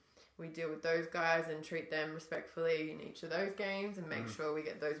we deal with those guys and treat them respectfully in each of those games and make sure we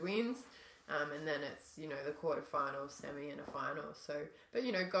get those wins. and then it's, you know, the quarterfinals, semi and a final. So, but,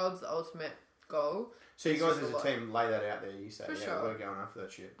 you know, gold's the ultimate goal. So you guys as a team lay that out there, you say, For yeah, sure. we're going after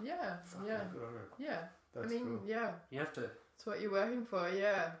that shit. Yeah, Fuck, yeah. Good on it. Yeah. That's I mean, cool. yeah. You have to. It's what you're working for,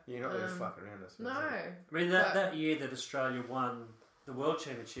 yeah. You're not going to fuck around, I suppose. No. I mean, that year that Australia won the World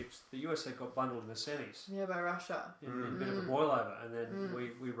Championships, the USA got bundled in the semis. Yeah, by Russia. In a bit of a boil over, and then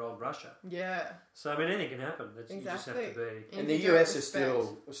we rolled Russia. Yeah. So, I mean, anything can happen. Exactly. You just have to be... And the US is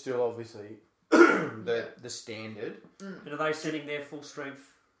still obviously the standard. And are they sending their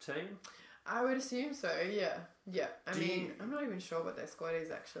full-strength team? I would assume so, yeah. Yeah. I mean, I'm not even sure what their squad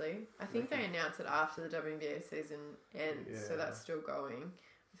is, actually. I think they announce it after the WNBA season ends, so that's still going.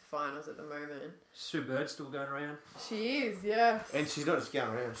 Finals at the moment. Sue Bird's still going around. She is, yeah. And she's not just going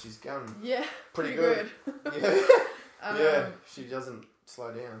around, she's going pretty good. Yeah, she doesn't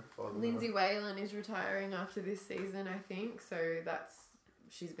slow down. Lindsay Whalen is retiring after this season, I think. So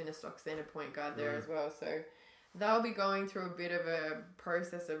she's been a stock standard point guard there as well. So they'll be going through a bit of a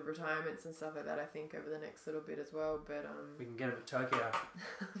process of retirements and stuff like that, I think, over the next little bit as well. But we can get them to Tokyo.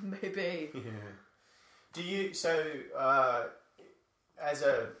 Maybe. Yeah. Do you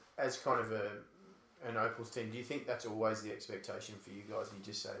as kind of an Opals team, do you think that's always the expectation for you guys? You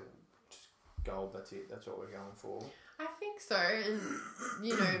just say, just gold, that's it, that's what we're going for? I think so. And,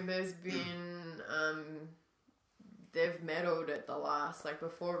 you know, there's been, they've medalled at the last, like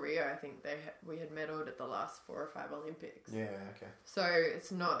before Rio, I think we had medalled at the last 4 or 5 Olympics. Yeah, okay. So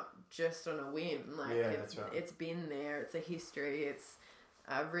it's not just on a whim. Like, that's right. It's been there, it's a history, it's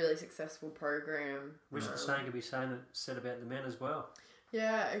a really successful program. Which the same could be said about the men as well.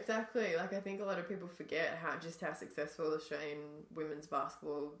 Yeah, exactly. Like, I think a lot of people forget how successful the Australian women's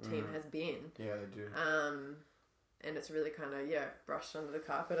basketball team has been. Yeah, they do. And it's really kind of, brushed under the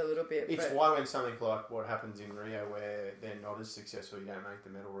carpet a little bit. It's why when something like what happens in Rio, where they're not as successful, you don't make the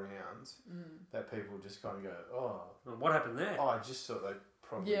medal rounds, that people just kind of go, oh. Well, what happened there? Oh, I just thought they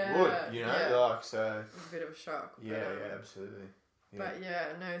probably would, you know? Like, so. It's a bit of a shock. Yeah, absolutely. Yeah. But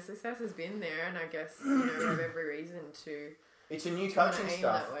no, success has been there, and I guess, you know, we have every reason to. It's a new coaching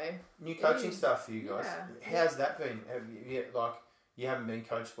staff. New coaching staff for you guys. Yeah. How's that been? You haven't been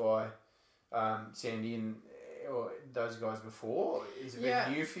coached by Sandy and or those guys before? Has it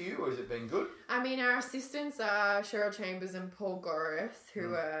been new for you, or has it been good? I mean, our assistants are Cheryl Chambers and Paul Gorris,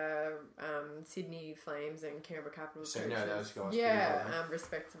 who are Sydney Flames and Canberra Capitals coaches. So you know those guys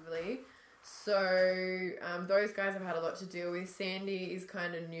respectively. So those guys have had a lot to deal with. Sandy is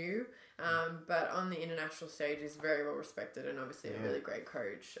kind of new. But on the international stage is very well respected and obviously a really great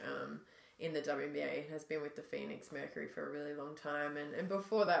coach in the WNBA. Has been with the Phoenix Mercury for a really long time, and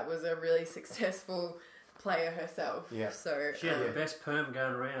before that was a really successful player herself. Yeah. So she had the best perm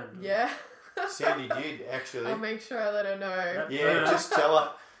going around. Yeah. Sandy did, actually. I'll make sure I let her know. Just tell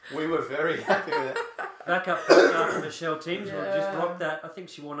her. We were very happy with it. Backup after Michelle Timms just rocked that. I think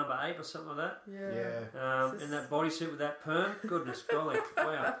she wore number 8 or something like that. Yeah. In that bodysuit with that perm. Goodness golly.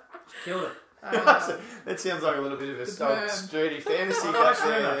 Wow. She killed it. That sounds like a little bit of a sturdy fantasy.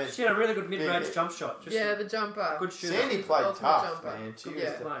 She had a really good mid-range jump shot. The jumper. Good shooter. Sandy played tough, man. She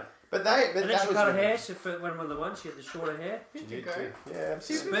was But then she cut her hair. She went one of the ones. She had the shorter hair. She did too. Yeah,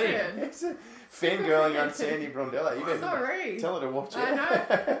 she's fangirling on Sandy Brondello. You sorry. Tell her to watch it. I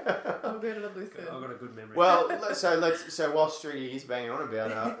know. I'm going to listen. I've got a good memory. Well, so while Streety is banging on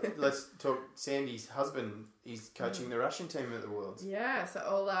about her, let's talk. Sandy's husband is coaching the Russian team at the Worlds. Yeah, so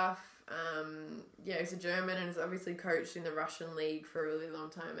Olaf. He's a German and has obviously coached in the Russian league for a really long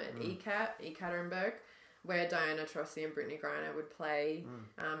time at Ekaterinburg, where Diana Taurasi and Brittany Griner would play,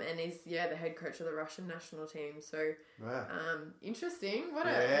 and is the head coach of the Russian national team. So, interesting. What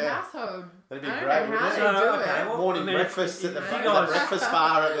a household! That'd be great. Morning breakfast at the breakfast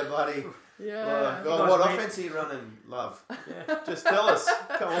bar at the bloody. Yeah. What offense are you running, love? Yeah. Just tell us.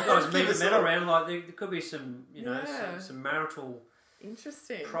 Come on, guys, meet men around. Like there could be some, some marital.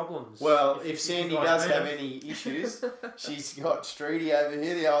 Interesting problems. Well, if Sandy does have any issues, she's got Streety over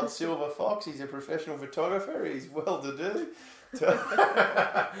here, the old silver fox. He's a professional photographer. He's well to do.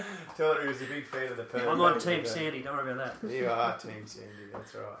 Tell her he was a big fan of the perm. I'm on Team Sandy. Don't worry about that. You are Team Sandy.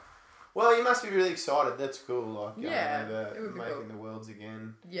 That's right. Well, you must be really excited. That's cool. Like it would be making cool. the Worlds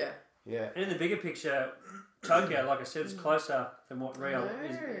again. Yeah. Yeah. And in the bigger picture, Tokyo, like I said, is closer than what Rio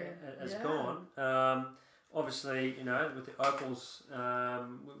has gone. Obviously, with the Opals,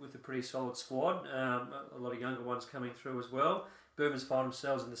 with a pretty solid squad, a lot of younger ones coming through as well. Boomers find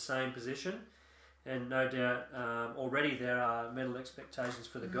themselves in the same position, and no doubt already there are medal expectations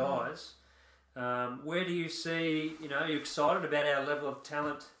for the guys. Where do you see, are you excited about our level of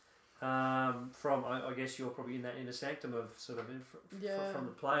talent from, I guess you're probably in that inner sanctum of sort of from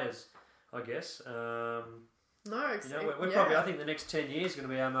the players. I guess. No, we're probably. I think the next 10 years is going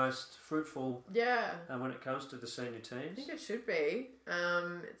to be our most fruitful. Yeah. When it comes to the senior teams, I think it should be.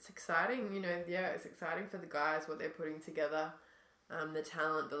 It's exciting. It's exciting for the guys what they're putting together. The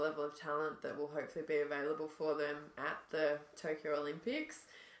talent, the level of talent that will hopefully be available for them at the Tokyo Olympics.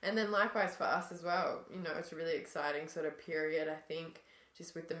 And then likewise for us as well. It's a really exciting sort of period, I think,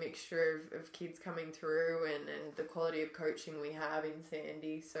 just with the mixture of kids coming through and the quality of coaching we have in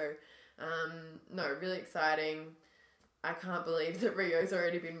Sandy. So, really exciting. I can't believe that Rio's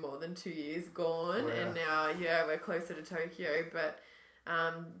already been more than 2 years gone. Wow. And now, we're closer to Tokyo. But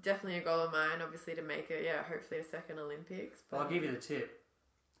definitely a goal of mine, obviously, to make it, hopefully a second Olympics. But I'll give you the tip.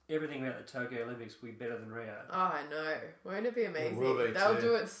 Everything about the Tokyo Olympics will be better than Rio. Oh, I know. Won't it be amazing? It will be They'll too.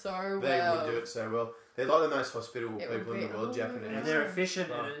 do it so well. They would do it so well. They're like the most hospitable people in the world, Japanese. And they're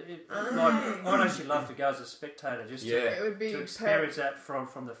efficient. I'd actually love to go as a spectator just to experience that from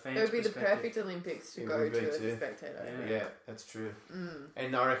the fans' perspective. It would be the perfect Olympics to go to as a spectator. Yeah, that's true.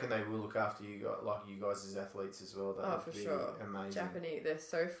 And I reckon they will look after you guys as athletes as well. That for sure. Amazing. Japanese, they're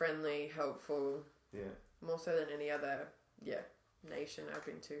so friendly, helpful. Yeah. More so than any other, nation I've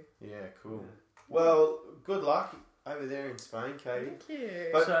been to. Yeah, cool. Well, good luck over there in Spain, Katie. Thank you.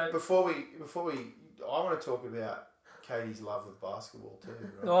 But before we, I want to talk about Katie's love of basketball too.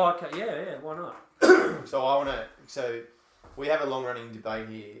 Right? Oh, okay, yeah, why not? So we have a long-running debate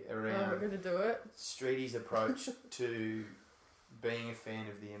here around. we're going to do it. Streety's approach to being a fan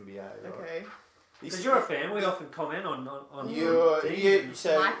of the NBA. Right? Okay. Because you're a fan, we often comment on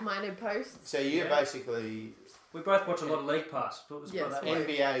so like-minded posts. So you're basically. We both watch a lot of League Pass.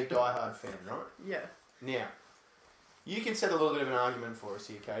 NBA diehard fan, right? Yes. Now, you can set a little bit of an argument for us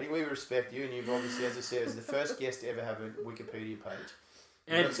here, Katie. We respect you, and you've obviously, as I said, as the first guest to ever have a Wikipedia page.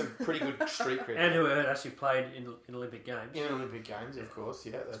 You've got some pretty good street cred. And who actually played in Olympic Games. In Olympic Games, of course,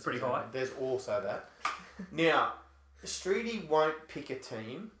 yeah. That's pretty high. There's also that. Now, Streety won't pick a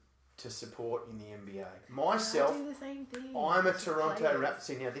team to support in the NBA. Myself, I do the same thing. I'm a Toronto Raptors.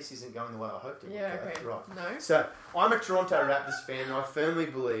 See, now this isn't going the way I hoped it would go. Okay. Right. No. So, I'm a Toronto Raptors fan, and I firmly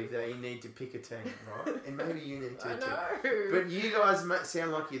believe that you need to pick a team, right? And maybe you need to I know. too. But you guys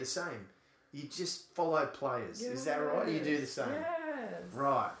sound like you're the same. You just follow players. Yes. Is that right? You do the same. Yes.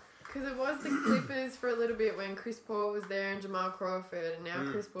 Right. Because it was the Clippers for a little bit when Chris Paul was there and Jamal Crawford, and now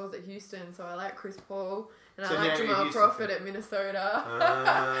Chris Paul's at Houston, so I like Chris Paul, and I like Jamal Crawford at Minnesota.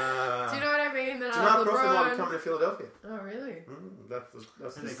 Do you know what I mean? Then Jamal Crawford might be coming to Philadelphia. Oh, really?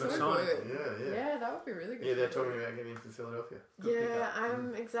 That's a good so sign. Good. Yeah, that would be really good. Yeah, they're talking about getting into Philadelphia.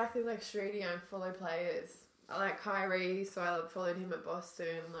 I'm exactly like Streety. I follow players. I like Kyrie, so I followed him at Boston.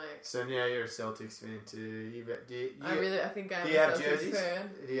 So now you're a Celtics fan too. I think I'm a Celtics jerseys? fan.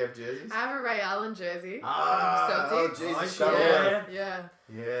 Do you have jerseys? I have a Ray Allen jersey. Celtics. Jesus.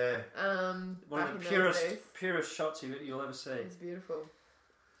 Yeah. One of the purest shots you'll ever see. It's beautiful.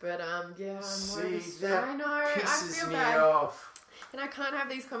 But I'm that I know. pisses I feel me bad. off. And I can't have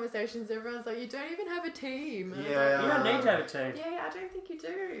these conversations. Everyone's like, you don't even have a team. And you don't need to have a team. Yeah, I don't think you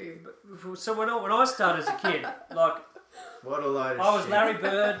do. So when I started as a kid, what a load of I was shit. Larry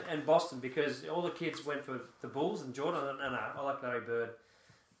Bird and Boston because all the kids went for the Bulls and Jordan. No, I like Larry Bird.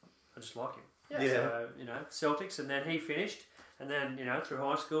 I just like him. Yeah. So, Celtics, and then he finished, and then through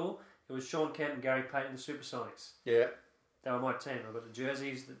high school it was Sean Kemp and Gary Payton, the Supersonics. Yeah. They were my team. I got the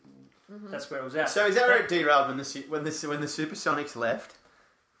jerseys. That's where it was at. So is that where it derailed when the Supersonics left?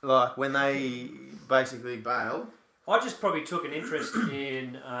 Like when they basically bailed? I just probably took an interest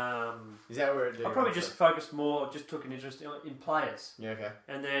in. Is that where it derailed? I probably just focused more. Just took an interest in players. Yeah. Okay.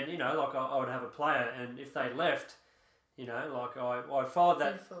 And then I would have a player, and if they left, I followed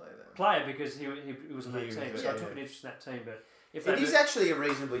that player because he was on that team, so I took an interest in that team. But if it is actually a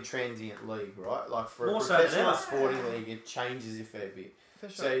reasonably transient league, right? Like for a professional sporting league, it changes a fair bit. For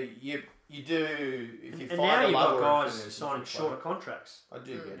sure. So you do if you and find now a you've got lower guys signing shorter contracts. I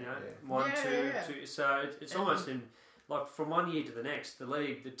do get it. 1, 2. So it's almost in from 1 year to the next.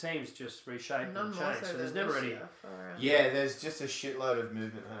 The teams just reshape and change. So there's never any. There's just a shitload of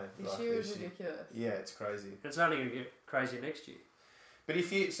movement. Hey, this year is ridiculous. Yeah, it's crazy. It's only going to get crazier next year. But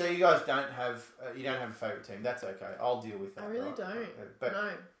if you guys don't have a favourite team, that's okay. I'll deal with that. I really don't.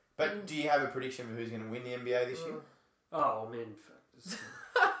 No. But do you have a prediction for who's going to win the NBA this year? Oh man.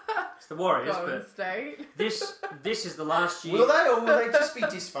 It's the Warriors, Golden State. This is the last year. Will they, or will they just be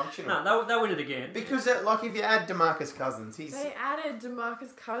dysfunctional? No, they'll win it again. Because if you add DeMarcus Cousins, they added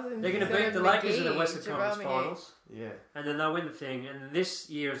DeMarcus Cousins. They're going to beat the Lakers in the Western Conference Finals. Yeah, and then they'll win the thing. And this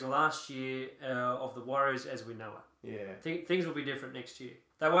year is the last year of the Warriors as we know it. Yeah, Things will be different next year.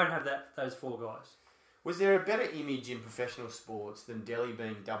 They won't have those 4 guys. Was there a better image in professional sports than Delhi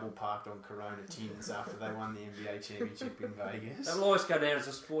being double parked on Corona tins after they won the NBA championship in Vegas? That'll always go down as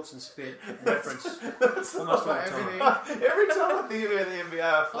a sports and spit reference. That's almost all the time. Every time I think about the NBA,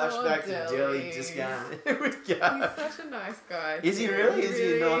 I flash back to Delhi just going, here we go. He's such a nice guy. Is he really? Is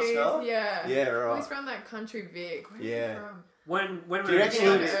he a nice fella? Yeah. Yeah, right. He's from that country Vic. Where's he from? When Do you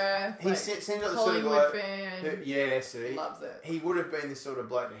reckon he seems like the sort of Hollywood guy fan. yeah, see, Loves it. he would have been the sort of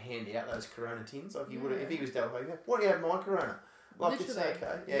bloke to hand out those Corona tins. Like he would have, if he was double parked, what do you have my Corona? Like Literally. it's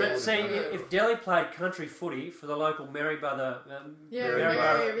okay. Yeah, But see, if Delhi played country footy for the local Maryborough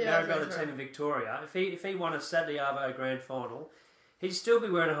team in Victoria, if he won a Saturday Arvo Grand Final, he'd still be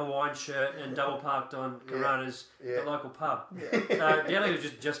wearing a Hawaiian shirt and double parked on Corona's, the local pub. Yeah. So Delhi was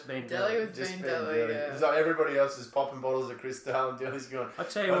just being Delhi Delhi. was being Delhi, yeah. It's like everybody else is popping bottles of Cristal and Delhi's going, I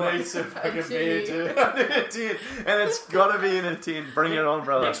tell you I what, need some fucking beer too. I need a tin. And it's got to be in a tin. Bring it on,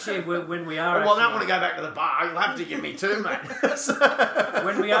 brother. next year when we are... Well, I don't want to go back to the bar. You'll have to give me two, mate.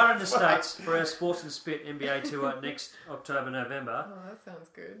 When we are in the States for our Sports and Spit NBA tour next October, November, Oh, that sounds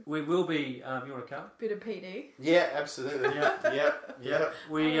good. we will be... you want to come? Bit of PD. Yeah, absolutely. Yeah. I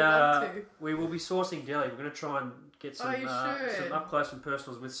would love to. We will be sourcing Delhi. We're going to try and get some you should. some up close and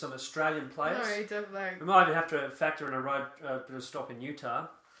personals with some Australian players. No, definitely. We might even have to factor in a road bit of stop in Utah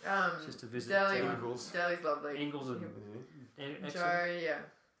just to visit Delhi, Ingles. Delhi's lovely. Ingles and Joe, yeah.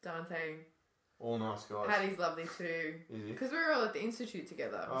 Dante. All nice guys. Paddy's lovely too. Is he? Because we were all at the institute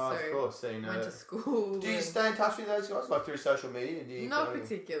together. Oh, so of course. So you know. went to school. Do you and- stay in touch with those guys, like through social media? Do you Not kind of-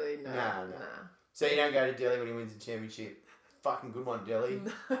 particularly, no. Nah. So you don't go to Delhi when he wins the championship. Fucking good one, Delhi.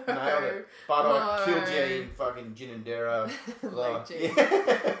 Nailed it. But I killed you in fucking Ginandera. Like G.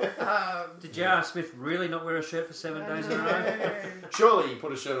 Did J.R. Smith really not wear a shirt for 7 days in a row? Surely you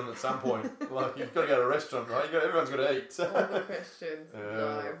put a shirt on at some point. Like you've got to go to a restaurant, right? Everyone's got to eat. So. All the questions.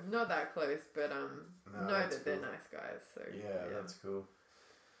 No, not that close, but know that they're nice guys. So Yeah, that's cool.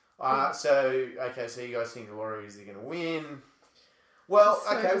 So you guys think the Warriors are going to win? Well,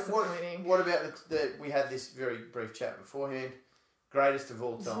 So okay. disappointing. What about the? We had this very brief chat beforehand. Greatest of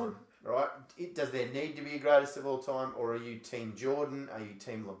all time, right? Does there need to be a greatest of all time, or are you Team Jordan? Are you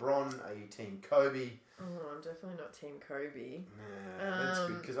Team LeBron? Are you Team Kobe? Oh, I'm definitely not Team Kobe. Nah, that's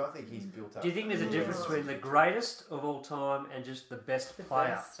good because I think he's built up. Do you think there's a difference between the greatest of all time and just the best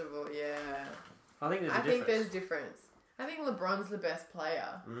player? Best of all, yeah. I think there's a I think difference. there's difference. I think LeBron's the best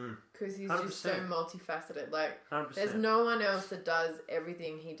player because he's just so 100%. multifaceted. Like, 100%. there's no one else that does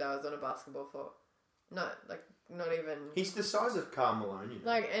everything he does on a basketball court. Not even. He's the size of Karl Malone, you know.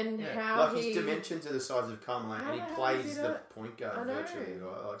 Like, and Yeah. how Like he... his dimensions are the size of Karl Malone, How and the he hell plays does he the do it? point I guard know. virtually,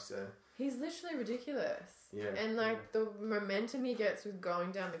 right? Like so. He's literally ridiculous. Yeah. And, like, the momentum he gets with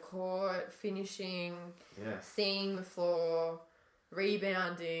going down the court, finishing, seeing the floor,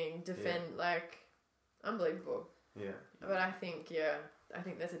 rebounding, like, unbelievable. Yeah. But I think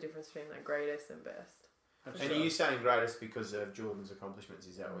there's a difference between, like, greatest and best. And are you saying greatest because of Jordan's accomplishments?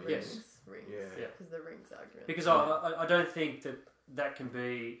 Is that what you Yes. Rings. Yeah. Because the rings argument. Because I don't think that can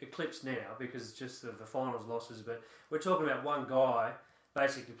be eclipsed now because it's just the finals losses. But we're talking about one guy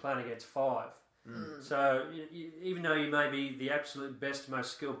basically playing against 5. So even though you may be the absolute best,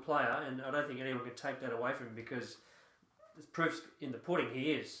 most skilled player, and I don't think anyone can take that away from him because it's proof in the pudding.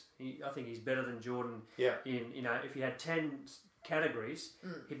 He is. I think he's better than Jordan. Yeah. If he had 10 categories,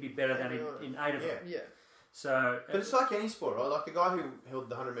 he'd be better than in 8 of them. Yeah. So, But it's like any sport, right? Like the guy who held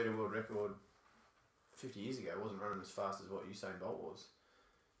the 100-meter world record 50 years ago wasn't running as fast as what Usain Bolt was,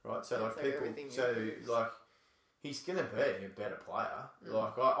 right? So That's like like people, everything so improves. like he's gonna be a better player.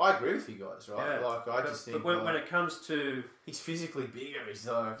 Like I agree with you guys, right? Yeah. Like I just think But when it comes to he's physically bigger, he's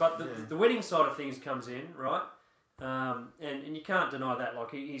like. But the winning side of things comes in, right? And you can't deny that.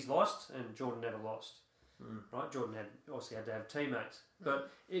 Like he's lost, and Jordan never lost, right? Jordan obviously had to have teammates. But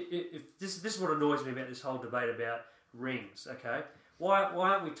if this is what annoys me about this whole debate about rings. Okay, why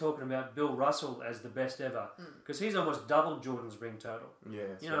aren't we talking about Bill Russell as the best ever? Because he's almost doubled Jordan's ring total. Yeah,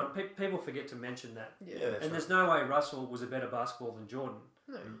 You know, people forget to mention that. Yeah. that's There's no way Russell was a better basketball than Jordan.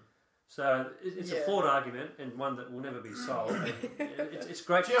 No. So it's a flawed argument and one that will never be solved. It's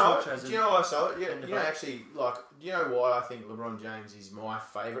great Do to you know? talk as Do you know why I saw it? and Do you know actually like? Do you know why I think LeBron James is my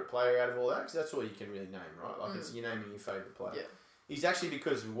favourite player out of all that? Because that's all you can really name, right? Like it's you're naming your favourite player. Yeah. He's actually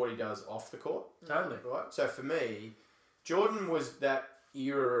because of what he does off the court. Totally. Right. So for me, Jordan was that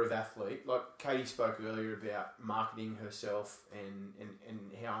era of athlete. Like Katie spoke earlier about marketing herself and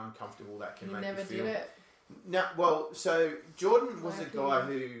how uncomfortable that can He make never you feel. did it. No, well, so Jordan was My a guy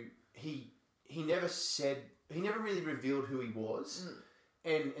opinion. who he never said, he never really revealed who he was,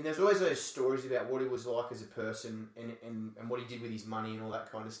 And there's always those stories about what he was like as a person and what he did with his money and all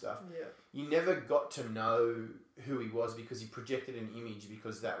that kind of stuff. Yeah. You never got to know who he was because he projected an image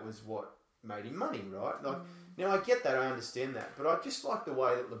because that was what made him money, right? Like now I get that, I understand that, but I just like the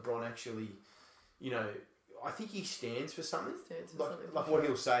way that LeBron actually, I think he stands for something. Like what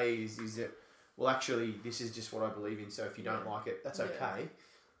he'll say is that, well, actually, this is just what I believe in. So if you don't like it, that's okay.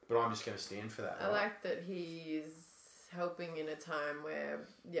 But I'm just going to stand for that. I like that he's helping in a time where,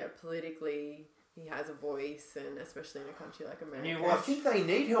 politically he has a voice, and especially in a country like America. I think they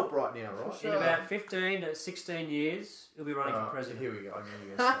need help right now, right? Sure. In about 15 to 16 years, he'll be running for president. Here we go. I knew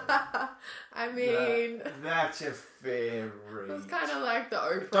you were going to say that. I mean... That's a fair read. It's kind of like the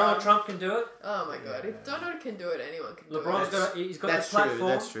Oprah. If Donald Trump can do it. Oh my God. If Donald can do it, anyone can do LeBron's it. he's got the platform.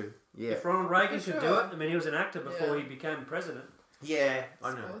 That's true. Yeah. If Ronald Reagan could do it, I mean, he was an actor before he became president. Yeah,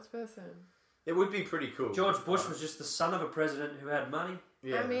 I know. Sports person. It would be pretty cool. George Bush was just the son of a president who had money.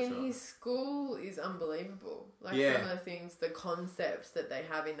 Yeah, I mean, his school is unbelievable. Like some of the things, the concepts that they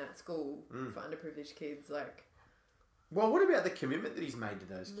have in that school for underprivileged kids, like... Well, what about the commitment that he's made to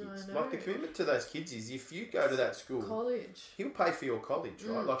those kids? Like, the commitment to those kids is if you go to that school... College. He'll pay for your college,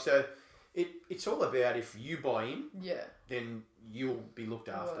 right? Like, so it's all about if you buy in, then you'll be looked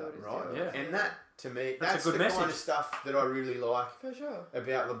after, right? Yeah. And that, to me, that's the a good message. kind of stuff that I really like for sure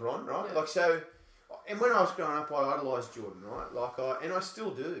about LeBron, right? Yeah. Like, so... And when I was growing up, I idolised Jordan, right? Like, and I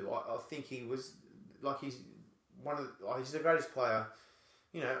still do. I think he was, like, he's the greatest player,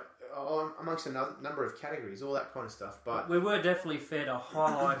 amongst a number of categories, all that kind of stuff. But we were definitely fed a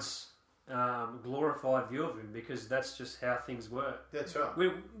highlights, glorified view of him because that's just how things work. That's right.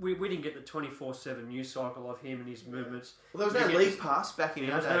 We didn't get the 24/7 news cycle of him and his movements. Well, there was no league pass back in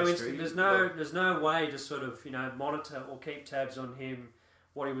our day. There's no way to sort of monitor or keep tabs on him,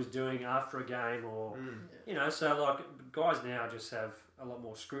 what he was doing after a game, or so like guys now just have a lot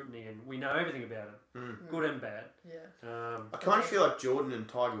more scrutiny and we know everything about him, good and bad. I kind of feel like Jordan and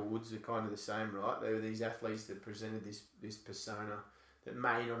Tiger Woods are kind of the same, right? They were these athletes that presented this persona that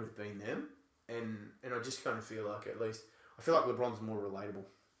may not have been them, and I just kind of feel like, at least I feel like LeBron's more relatable.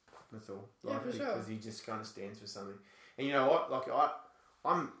 That's all. Like, for sure. Because he just kind of stands for something. And you know what? Like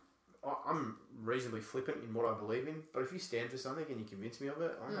I'm reasonably flippant in what I believe in, but if you stand for something and you convince me of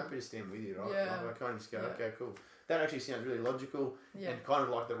it, I'm happy to stand with you, right? Yeah. Like, I kind of just go, okay, cool. That actually sounds really logical and kind of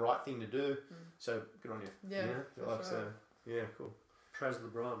like the right thing to do. So good on you. Yeah. Like, so, yeah, cool. Pres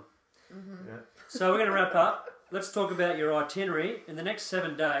LeBron. Mm-hmm. Yeah. So we're going to wrap up. Let's talk about your itinerary. In the next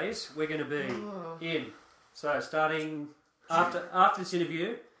 7 days, we're going to be in. So starting after this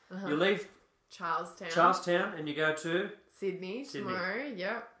interview, you leave Charlestown and you go to Sydney tomorrow.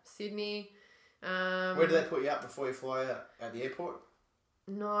 Yep, Sydney. Where do they put you up before you fly out? At the airport?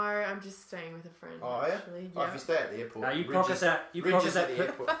 No, I'm just staying with a friend. Oh, yeah? Actually. Oh, if you stay at the airport. No, you pocket that. You pocket that. At the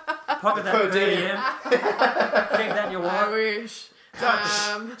airport. Pocket that per diem. Keep that in your wallet. I wish.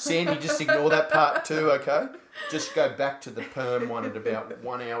 Sandy, just ignore that part too, okay? Just go back to the perm one at about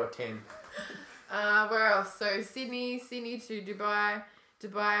 1 hour 10. Where else? So Sydney to Dubai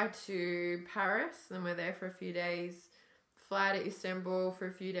to Paris, then we're there for a few days. Fly to Istanbul for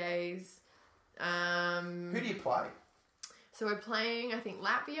a few days. Who do you play? So we're playing, I think,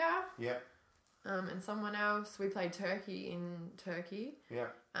 Latvia. Yeah. And someone else. We played Turkey in Turkey. Yeah.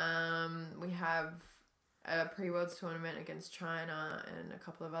 We have a pre-Worlds tournament against China and a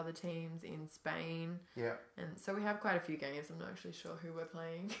couple of other teams in Spain. Yeah. And so we have quite a few games. I'm not actually sure who we're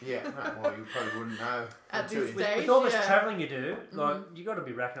playing. Yeah. Well, you probably wouldn't know. At this stage, with all this travelling you do, like you got to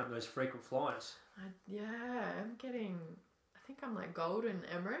be racking up those frequent flyers. I'm getting... I think I'm like gold in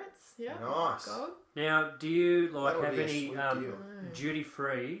Emirates. Yeah. Nice. Gold. Now, do you That'll have be a any sweet duty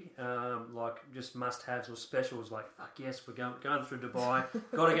free, like just must haves or specials? Like, fuck yes, we're going through Dubai.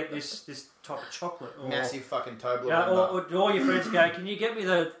 Got to get this type of chocolate. Or, Massive fucking Toblerone. Yeah, or do all your friends go, can you get me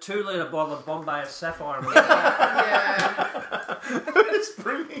the 2-litre bottle of Bombay Sapphire? Yeah. It's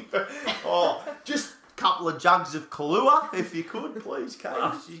bringing. Just a couple of jugs of Kahlua, if you could, please, Kate.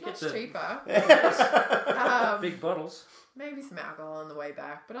 You Much get cheaper. big bottles. Maybe some alcohol on the way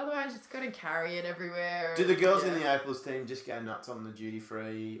back, but otherwise it's got to carry it everywhere. Do the girls in the Opals team just go nuts on the duty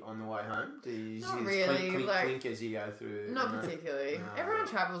free on the way home? Do you Not just really, clink as you go through? Not particularly. No. Everyone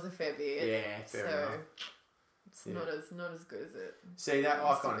travels a fair bit. Yeah, fair enough. It's not as good as it. See, that I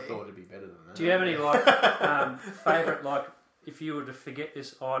used to kind of be. thought it'd be better than that. Do you have any favourite, like if you were to forget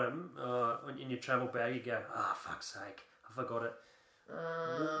this item in your travel bag, you go, fuck's sake, I forgot it.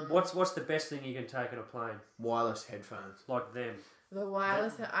 What's the best thing you can take on a plane? Wireless headphones. Like them. The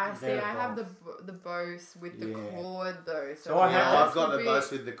wireless. I have the Bose with the cord though. So I've got the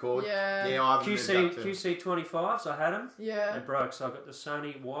Bose with the cord. Yeah. I've QC25s. I had them. Yeah. They broke, so I got the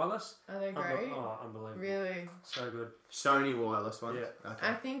Sony wireless. Are they great? Unbelievable. Really? So good. Sony wireless ones. Yeah. Okay.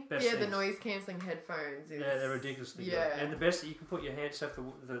 I think the noise cancelling headphones. They're ridiculously good. And the best that you can put your hand. So if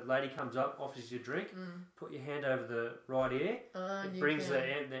the lady comes up, offers you a drink, put your hand over the right ear. It brings the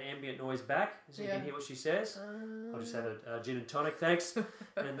ambient noise back, so you can hear what she says. I'll just have a gin and tonic, thanks.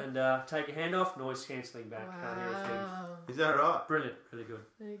 And then take your hand off, noise cancelling back. Can't hear a thing. Is that right? Brilliant, really good.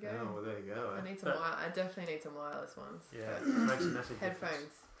 There you go. Oh, well, there you go. I need some. I definitely need some wireless ones. Yeah, it makes a massive headphones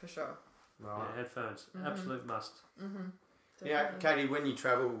difference. For sure. Right. Yeah, headphones, absolute must. Yeah, Katie, when you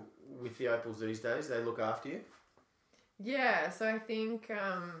travel with the Opals these days, they look after you? Yeah, so I think,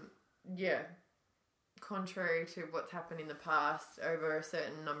 contrary to what's happened in the past, over a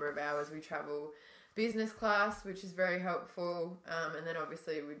certain number of hours we travel business class, which is very helpful, and then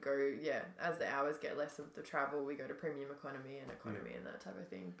obviously we go, as the hours get less of the travel, we go to premium economy and that type of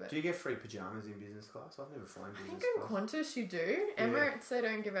thing. But do you get free pyjamas in business class? I've never flown business class. I think in Qantas you do. Emirates, they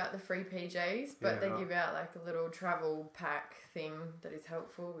don't give out the free PJs, but they give out like a little travel pack thing that is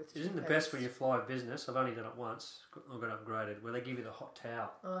helpful. Isn't the best when you fly business? I've only done it once. I got upgraded where they give you the hot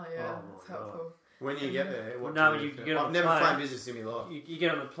towel. Oh yeah, that's helpful. When you get there, you get on I've the never plane, flown business in my life. You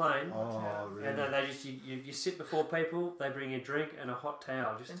get on the plane, really? And then they just you sit before people. They bring you a drink and a hot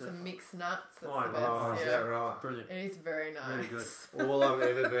towel, some mixed nuts. That's the best. Is that right? Brilliant. It is very nice. Really good. All I've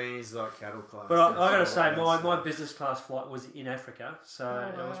ever been is like cattle class. But I got to say, my business class flight was in Africa, so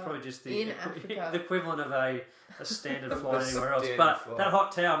it was probably just the equivalent of a standard flight anywhere else. But that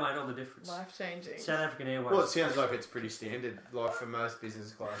hot towel made all the difference. Life changing. South African Airways. Well, it sounds like it's pretty standard, like for most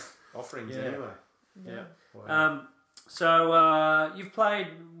business class offerings anyway. Yeah. Wow. So you've played.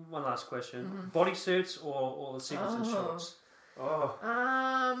 One last question: bodysuits or the singles and shorts?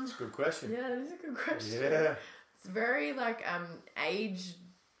 That's a good question. Yeah, that is a good question. Yeah, it's very age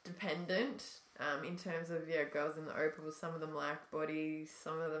dependent. In terms of girls in the Opals, some of them like bodies,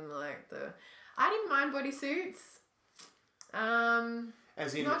 some of them like the. I didn't mind bodysuits.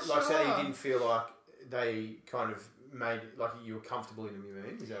 As in, not say you didn't feel like they kind of made like you were comfortable in them. You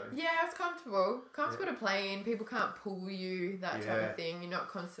mean? Is that? Yeah, it's comfortable to play in. People can't pull you, that type of thing. You're not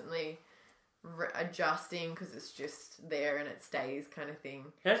constantly adjusting because it's just there and it stays, kind of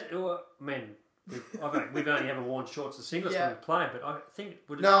thing. We've only ever worn shorts and singlets when we play, but I think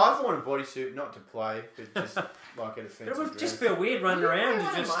I've worn a bodysuit not to play, but just like at a fancy. It would just feel weird running around. You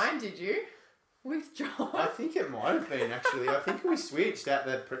didn't mind, did you? With John? I think it might have been actually. I think we switched at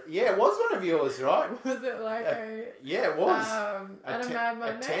the. It was one of yours, right? Was it like Yeah, it was. At a Mad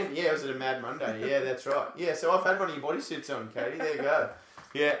Monday? It was at a Mad Monday. Yeah, that's right. Yeah, so I've had one of your bodysuits on, Katie. There you go.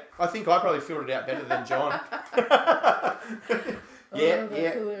 Yeah, I think I probably filled it out better than John. At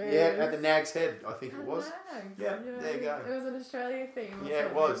the Nag's Head, I think it was. Yeah, there you go. It was an Australia theme.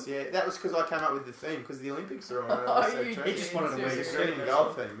 It was. Yeah, that was because I came up with the theme because the Olympics are on. He just wanted to wear the green and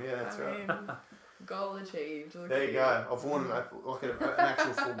gold theme. Yeah, that's right. Goal achieved. There you go. I've worn like an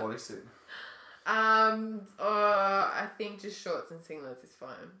actual full bodysuit. I think just shorts and singlets is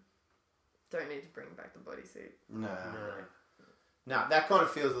fine. Don't need to bring back the bodysuit. No, that kind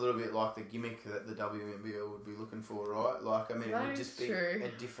of feels a little bit like the gimmick that the WNBL would be looking for, right? Like, I mean, it would just be a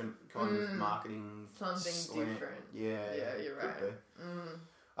different kind of marketing something different. Yeah, you're right.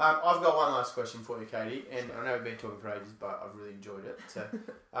 I've got one last question for you, Katie, and I know we've been talking for ages, but I've really enjoyed it. So,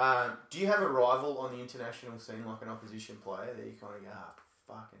 do you have a rival on the international scene, like an opposition player, that you kind of go,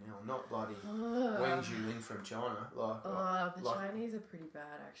 fucking hell, not bloody Wang Zhuling from China? The Chinese are pretty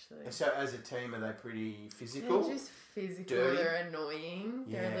bad, actually. And so, as a team, are they pretty physical? They're just physical. Dirty? They're annoying.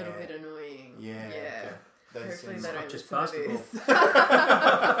 Yeah. They're a little bit annoying. Yeah. Okay. Hopefully they don't just listen to basketball. this.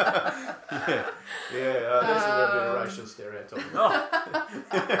 There's a little bit of racial stereotyping.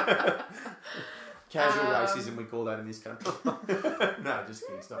 Casual racism, we call that in this country. No, just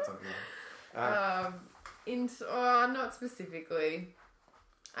kidding. It's not something like not specifically.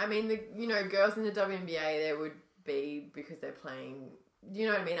 I mean, girls in the WNBA, there would be because they're playing. You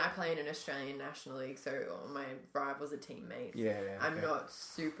know what I mean? I play in an Australian National League, so all my rivals are teammates. Yeah. I'm not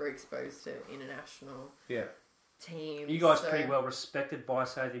super exposed to international teams. You guys pretty well respected by,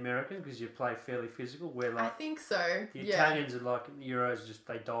 say, the Americans because you play fairly physical. Where I think so. The Italians are like the Euros, just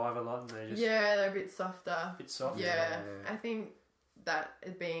they dive a lot and they're just they're a bit softer. Yeah. I think that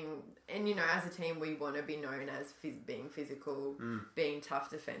being, and as a team, we want to be known as being physical, being tough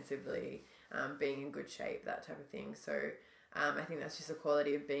defensively, being in good shape, that type of thing. So. I think that's just a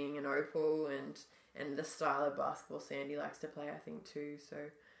quality of being an Opal and the style of basketball Sandy likes to play, I think, too. So,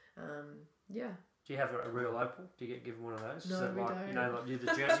 Do you have a real opal? Do you get given one of those? No, Is that we like, don't. You know, like you do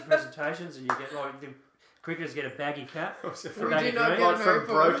the jersey presentations and you get like the cricketers get a baggy cap. We do baggy not green. get Like an from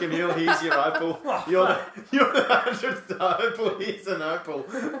opal. Broken Hill, here's your opal. Oh, You're the 100th opal, here's an opal.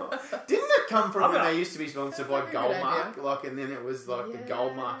 Didn't it come from when they used to be sponsored by Sounds like a good Goldmark? idea. Like, and then it was like the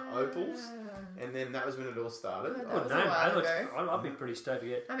Goldmark opals. And then that was when it all started. That Good was name. a while That looks, ago. I'd be pretty stoked to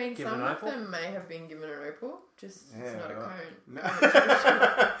get. I mean, Given some an of opal? them may have been given an opal, just it's Yeah, not a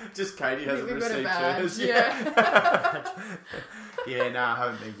right. cone. Just Katie hasn't We've got a received badge, hers yeah. Yeah, no, I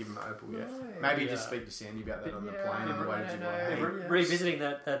haven't been given an opal yet. No. Maybe Yeah. just speak to Sandy about that on the Yeah, plane. And I why don't did you know. want Yeah, to Yeah. revisiting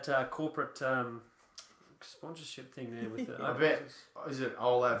that corporate sponsorship thing there with the. I bet. Is it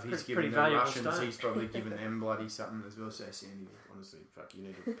Olav? He's Pretty giving the valuable Russians. stuff. He's probably giving them bloody something as well. So Sandy, honestly, fuck, you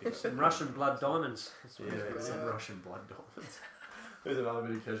need to pick up Some Russian blood diamonds. That's what Yeah, it's it's about. some Russian blood diamonds. There's another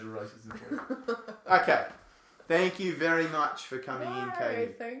bit of casual racism. Okay, thank you very much for coming in, No,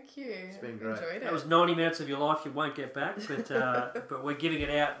 Katie. thank you. It's been great. Enjoyed it. That was 90 minutes of your life you won't get back, but we're giving it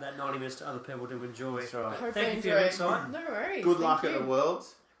out that 90 minutes to other people to enjoy. That's right. Hope Thank they you for your enjoyed. insight. No worries. Good thank luck you. at the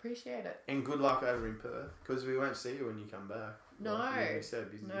Worlds, Appreciate it. and good luck over in Perth, because we won't see you when you come back. No. Like, you're so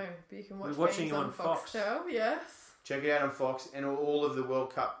busy. No, but you can watch We're watching games you on on Fox. Foxtel. Yes. Check it out on Fox, and all of the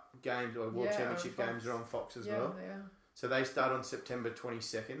World Cup games or World Yeah, Championship on games Fox. are on Fox as Yeah, well. they are. So they start on September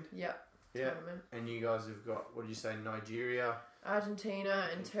 22nd. Yep. Yeah. Tournament. And you guys have got, what did you say, Nigeria? Argentina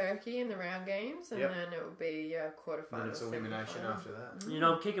and Turkey in the round games, and Yep. then it will be quarterfinals. And then it's elimination semi-final. after that. You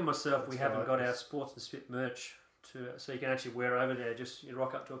know, I'm kicking myself. We That's haven't right. got our Sports and Spit merch so you can actually wear over there. Just you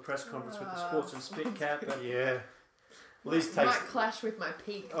rock up to a press conference with the Sports and Spit cap. And, Yeah. Liz Might takes. clash with my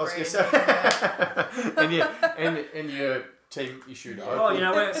peak. I was going to branding. say. and your team issued opal. oh, you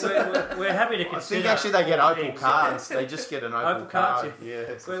know, we're happy to I consider. think actually they get opal Exactly. cards. They just get an opal Opal cards, card.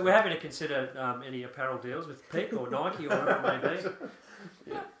 Yeah. We're happy to consider any apparel deals with Peak or Nike or whatever it may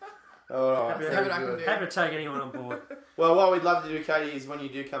be. All right. Happy, See what I can do. happy to take anyone on board. Well, what we'd love to do, Katie, is when you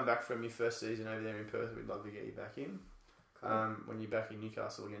do come back from your first season over there in Perth, we'd love to get you back in. Cool. When you're back in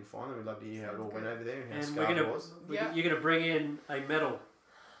Newcastle again, finally, we'd love to hear how it all Sounds went good. over there and how And Scarborough was. Yeah. You're going to bring in a medal.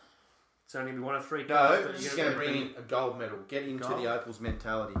 It's only going to be one of three No, colours, but she's you're going to bring in a gold medal. Get into Gold? the Opals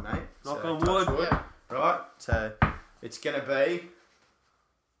mentality, mate. Knock So, on touch wood. Yeah. Right? So, it's going to be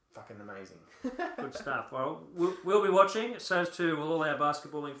fucking amazing. Good stuff. Well, we'll be watching. So too will all our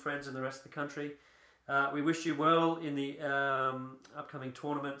basketballing friends in the rest of the country. We wish you well in the upcoming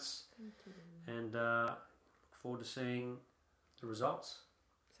tournaments, and look forward to seeing the results.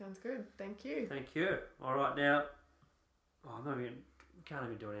 Sounds good. Thank you. Thank you. All right, now. We can't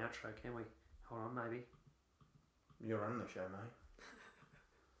even do an outro, can we? Hold on, maybe. You're running the show, mate.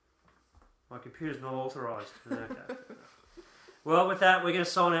 My computer's not authorised. Okay. Well, with that, we're going to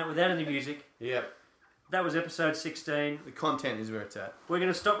sign out without any music. Yep. That was episode 16. The content is where it's at. We're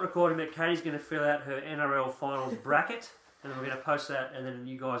going to stop recording, but Katie's going to fill out her NRL finals bracket, and then we're going to post that, and then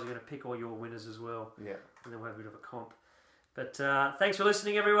you guys are going to pick all your winners as well, Yeah. and then we'll have a bit of a comp. But thanks for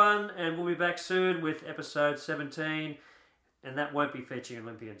listening, everyone, and we'll be back soon with episode 17, and that won't be featuring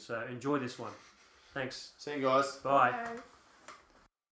Olympians, so enjoy this one. Thanks. See you guys. Bye. Bye.